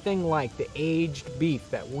anything like the aged beef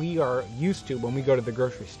that we are used to when we go to the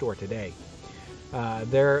grocery store today.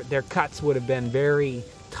 Their cuts would have been very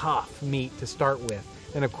tough meat to start with,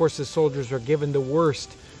 and of course the soldiers were given the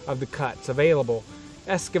worst of the cuts available.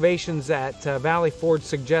 Excavations at Valley Forge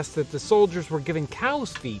suggest that the soldiers were given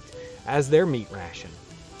cow's feet as their meat ration.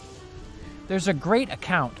 There's a great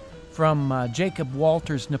account from Jacob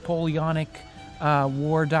Walter's Napoleonic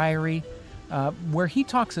War Diary, where he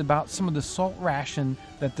talks about some of the salt ration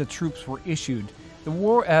that the troops were issued.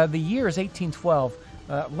 The year is 1812.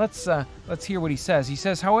 Let's hear what he says. He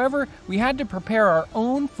says, "However, we had to prepare our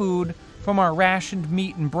own food from our rationed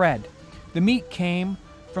meat and bread. The meat came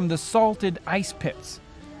from the salted ice pits.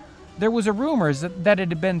 There was a rumor that it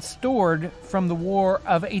had been stored from the War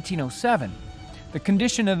of 1807. The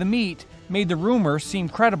condition of the meat made the rumor seem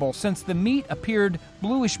credible, since the meat appeared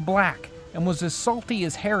bluish black and was as salty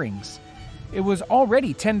as herrings. It was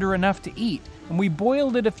already tender enough to eat, and we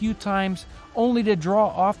boiled it a few times only to draw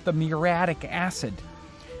off the muriatic acid.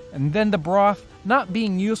 And then the broth, not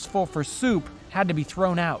being useful for soup, had to be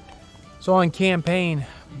thrown out." So on campaign,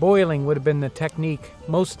 boiling would have been the technique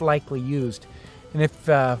most likely used. And if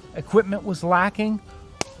equipment was lacking,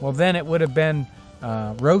 well then it would have been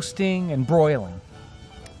roasting and broiling.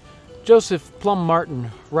 Joseph Plum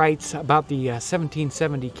Martin writes about the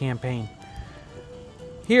 1770 campaign.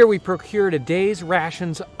 "Here we procured a day's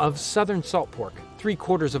rations of southern salt pork,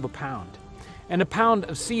 3/4 of a pound, and a pound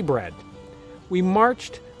of sea bread. We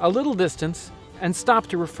marched a little distance and stopped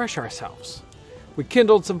to refresh ourselves. We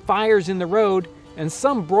kindled some fires in the road, and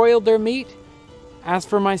some broiled their meat. As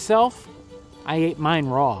for myself, I ate mine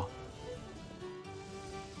raw."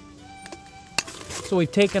 So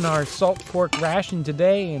we've taken our salt pork ration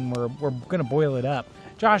today, and we're going to boil it up.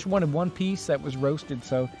 Josh wanted one piece that was roasted,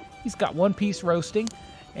 so he's got one piece roasting,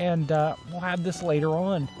 and we'll have this later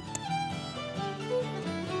on.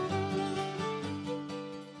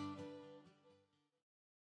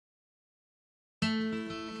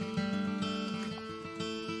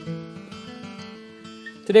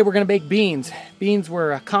 Today we're going to bake beans. Beans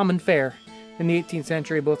were a common fare in the 18th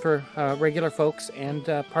century, both for regular folks and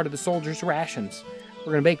part of the soldiers' rations.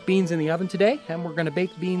 We're going to bake beans in the oven today, and we're going to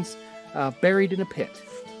bake beans buried in a pit.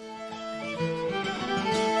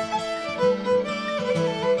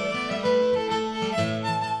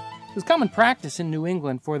 It was common practice in New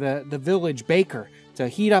England for the village baker to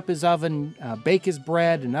heat up his oven, bake his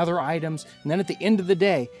bread and other items, and then at the end of the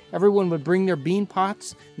day, everyone would bring their bean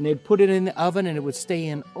pots, and they'd put it in the oven, and it would stay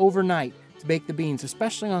in overnight to bake the beans,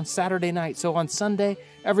 especially on Saturday night. So on Sunday,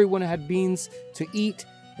 everyone had beans to eat,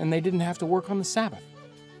 and they didn't have to work on the Sabbath.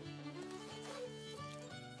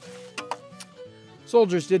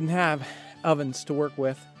 Soldiers didn't have ovens to work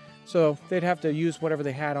with, so they'd have to use whatever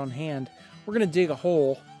they had on hand. We're going to dig a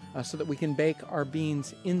hole so that we can bake our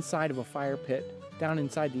beans inside of a fire pit, down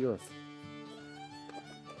inside the earth.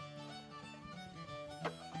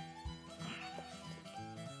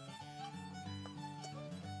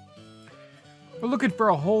 We're looking for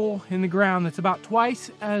a hole in the ground that's about twice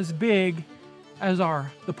as big as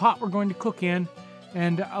the pot we're going to cook in,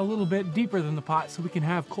 and a little bit deeper than the pot so we can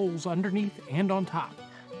have coals underneath and on top.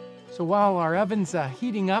 So while our oven's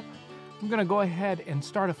heating up, I'm gonna go ahead and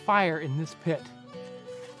start a fire in this pit.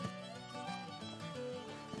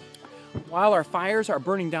 While our fires are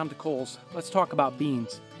burning down to coals, let's talk about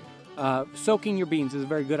beans. Soaking your beans is a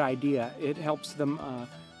very good idea. It helps them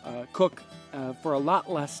cook for a lot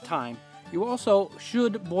less time. You also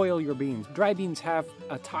should boil your beans. Dry beans have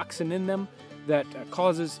a toxin in them that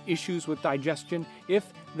causes issues with digestion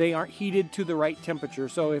if they aren't heated to the right temperature.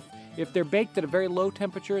 So if they're baked at a very low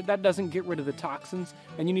temperature, that doesn't get rid of the toxins,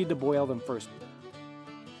 and you need to boil them first.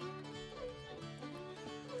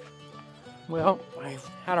 Well, I've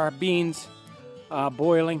had our beans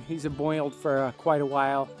boiling. These have boiled for quite a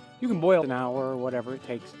while. You can boil an hour or whatever it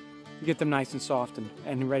takes to get them nice and soft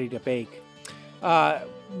and ready to bake.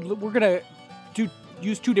 We're going to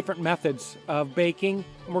use two different methods of baking,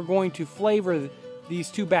 and we're going to flavor these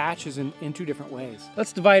two batches in two different ways.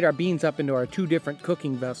 Let's divide our beans up into our two different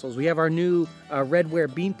cooking vessels. We have our new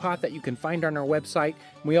redware bean pot that you can find on our website.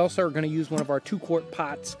 We also are going to use one of our 2-quart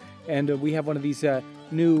pots, and we have one of these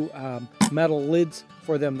new metal lids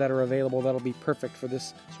for them that are available that'll be perfect for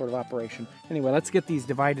this sort of operation. Anyway, let's get these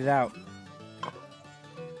divided out.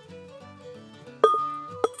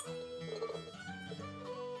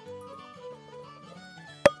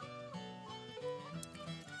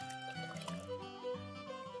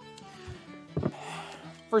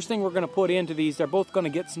 First thing we're going to put into these, they're both going to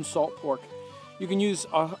get some salt pork. You can use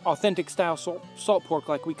authentic style salt pork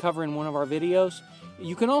like we cover in one of our videos.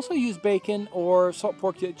 You can also use bacon or salt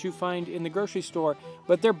pork that you find in the grocery store,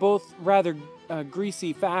 but they're both rather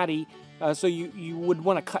greasy, fatty, so you would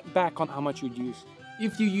want to cut back on how much you'd use.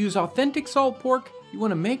 If you use authentic salt pork, you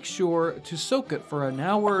want to make sure to soak it for an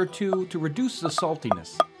hour or two to reduce the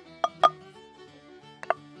saltiness.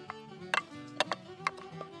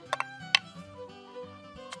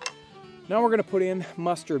 Now we're going to put in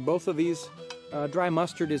mustard. Both of these, dry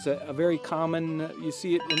mustard is a very common, you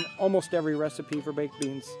see it in almost every recipe for baked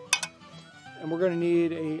beans. And we're going to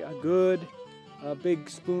need a good big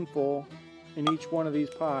spoonful in each one of these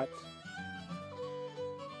pots.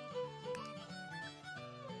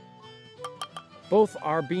 Both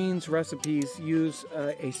our beans recipes use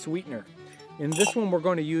a sweetener. In this one we're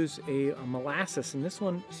going to use a molasses, and this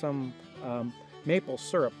one some maple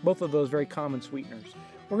syrup. Both of those very common sweeteners.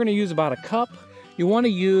 We're going to use about a cup. You want to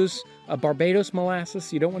use a Barbados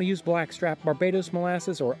molasses. You don't want to use blackstrap. Barbados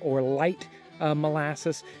molasses or light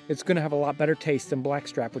molasses. It's going to have a lot better taste than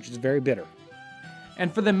blackstrap, which is very bitter.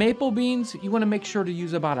 And for the maple beans, you want to make sure to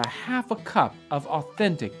use about a ½ cup of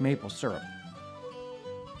authentic maple syrup.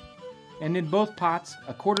 And in both pots,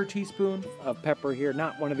 a ¼ teaspoon of pepper here,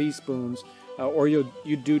 not one of these spoons, or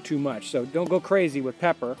you'd do too much. So don't go crazy with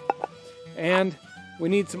pepper. And we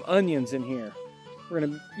need some onions in here. We're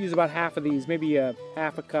going to use about half of these, maybe a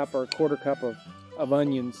 ½ cup or a ¼ cup of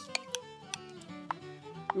onions.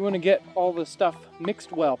 We want to get all the stuff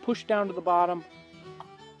mixed well. Push down to the bottom,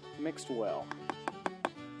 mixed well.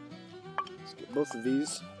 Let's get both of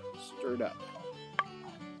these stirred up.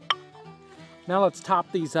 Now let's top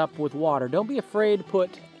these up with water. Don't be afraid to put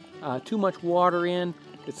too much water in.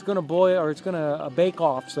 It's going to boil, or it's going to bake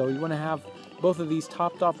off, so you want to have both of these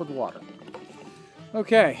topped off with water.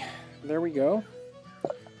 Okay, there we go.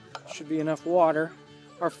 Should be enough water.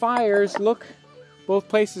 Our fires both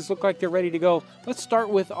places look like they're ready to go. Let's start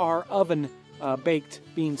with our oven baked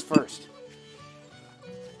beans first.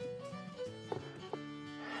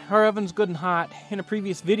 Our oven's good and hot. In a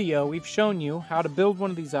previous video, we've shown you how to build one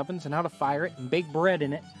of these ovens and how to fire it and bake bread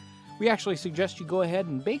in it. We actually suggest you go ahead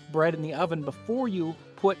and bake bread in the oven before you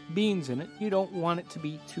put beans in it. You don't want it to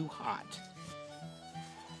be too hot.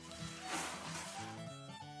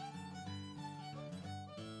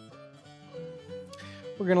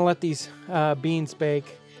 We're going to let these beans bake.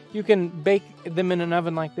 You can bake them in an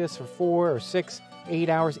oven like this for 4 or 6, 8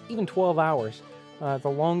 hours, even 12 hours. The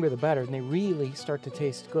longer the better, and they really start to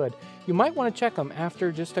taste good. You might want to check them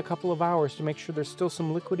after just a couple of hours to make sure there's still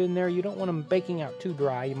some liquid in there. You don't want them baking out too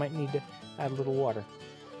dry. You might need to add a little water.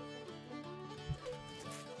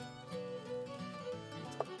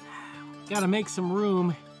 Got to make some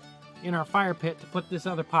room in our fire pit to put this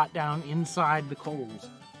other pot down inside the coals.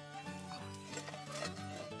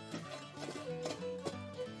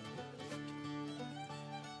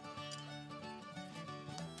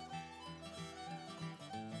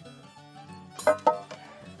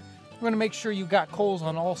 We're going to make sure you've got coals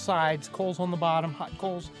on all sides, coals on the bottom, hot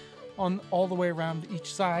coals on all the way around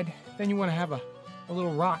each side. Then you want to have a a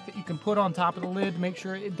little rock that you can put on top of the lid to make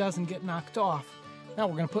sure it doesn't get knocked off. Now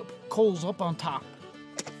we're going to put coals up on top.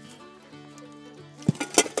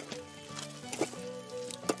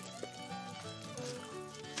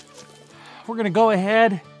 We're going to go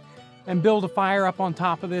ahead and build a fire up on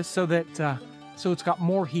top of this so that so it's got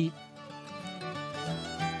more heat.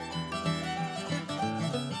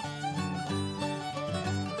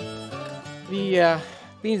 The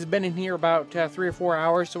beans have been in here about 3 or 4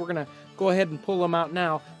 hours, so we're going to go ahead and pull them out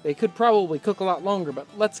now. They could probably cook a lot longer, but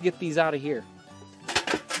let's get these out of here.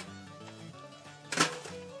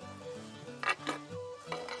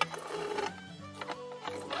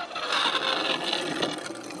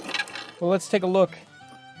 Well, let's take a look.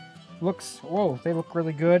 Whoa, they look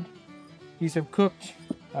really good. These have cooked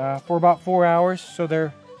for about 4 hours, so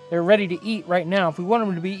they're ready to eat right now. If we want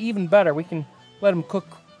them to be even better, we can let them cook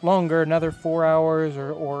longer, another 4 hours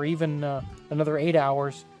or even another 8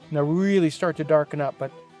 hours, and they'll really start to darken up.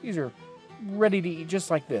 But these are ready to eat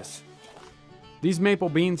just like this. These maple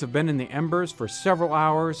beans have been in the embers for several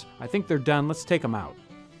hours. I think they're done. Let's take them out.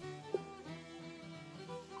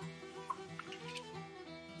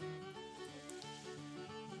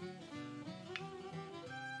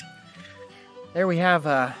 There we have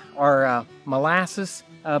our molasses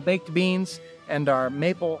baked beans and our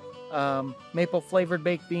maple flavored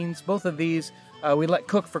baked beans. Both of these we let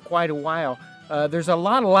cook for quite a while. There's a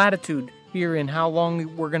lot of latitude here in how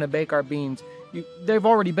long we're going to bake our beans. They've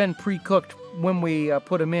already been pre-cooked when we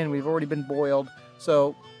put them in. We've already been boiled,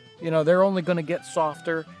 so you know they're only going to get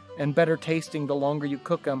softer and better tasting the longer you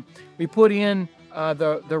cook them. We put in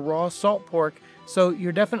the raw salt pork. So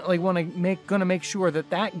you're definitely going to make sure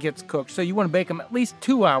that gets cooked. So you want to bake them at least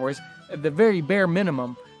 2 hours, at the very bare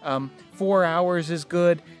minimum. 4 hours is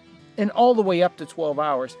good, and all the way up to 12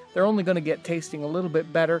 hours. They're only going to get tasting a little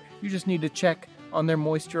bit better. You just need to check on their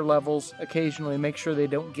moisture levels occasionally, make sure they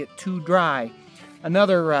don't get too dry.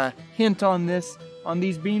 Another hint on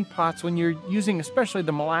these bean pots, when you're using especially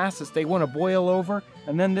the molasses, they want to boil over,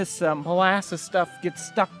 and then this molasses stuff gets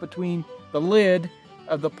stuck between the lid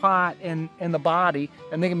of the pot and the body,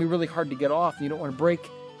 and they can be really hard to get off. You don't want to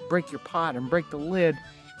break your pot and break the lid.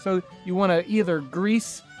 So you want to either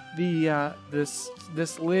grease the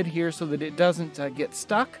this lid here so that it doesn't get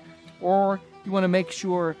stuck, or you want to make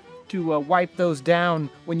sure to wipe those down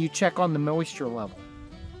when you check on the moisture level.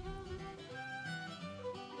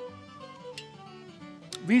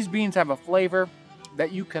 These beans have a flavor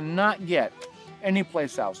that you cannot get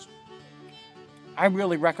anyplace else. I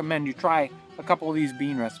really recommend you try a couple of these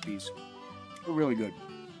bean recipes. They're really good.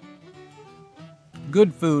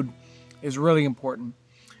 Good food is really important.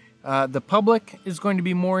 The public is going to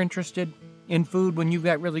be more interested in food when you've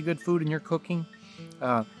got really good food in your cooking.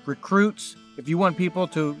 Recruits, if you want people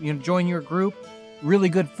to join your group, really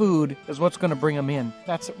good food is what's going to bring them in.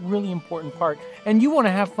 That's a really important part. And you want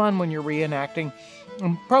to have fun when you're reenacting.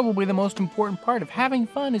 And probably the most important part of having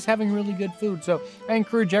fun is having really good food. So I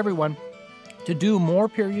encourage everyone to do more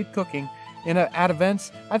period cooking at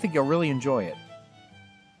events. I think you'll really enjoy it.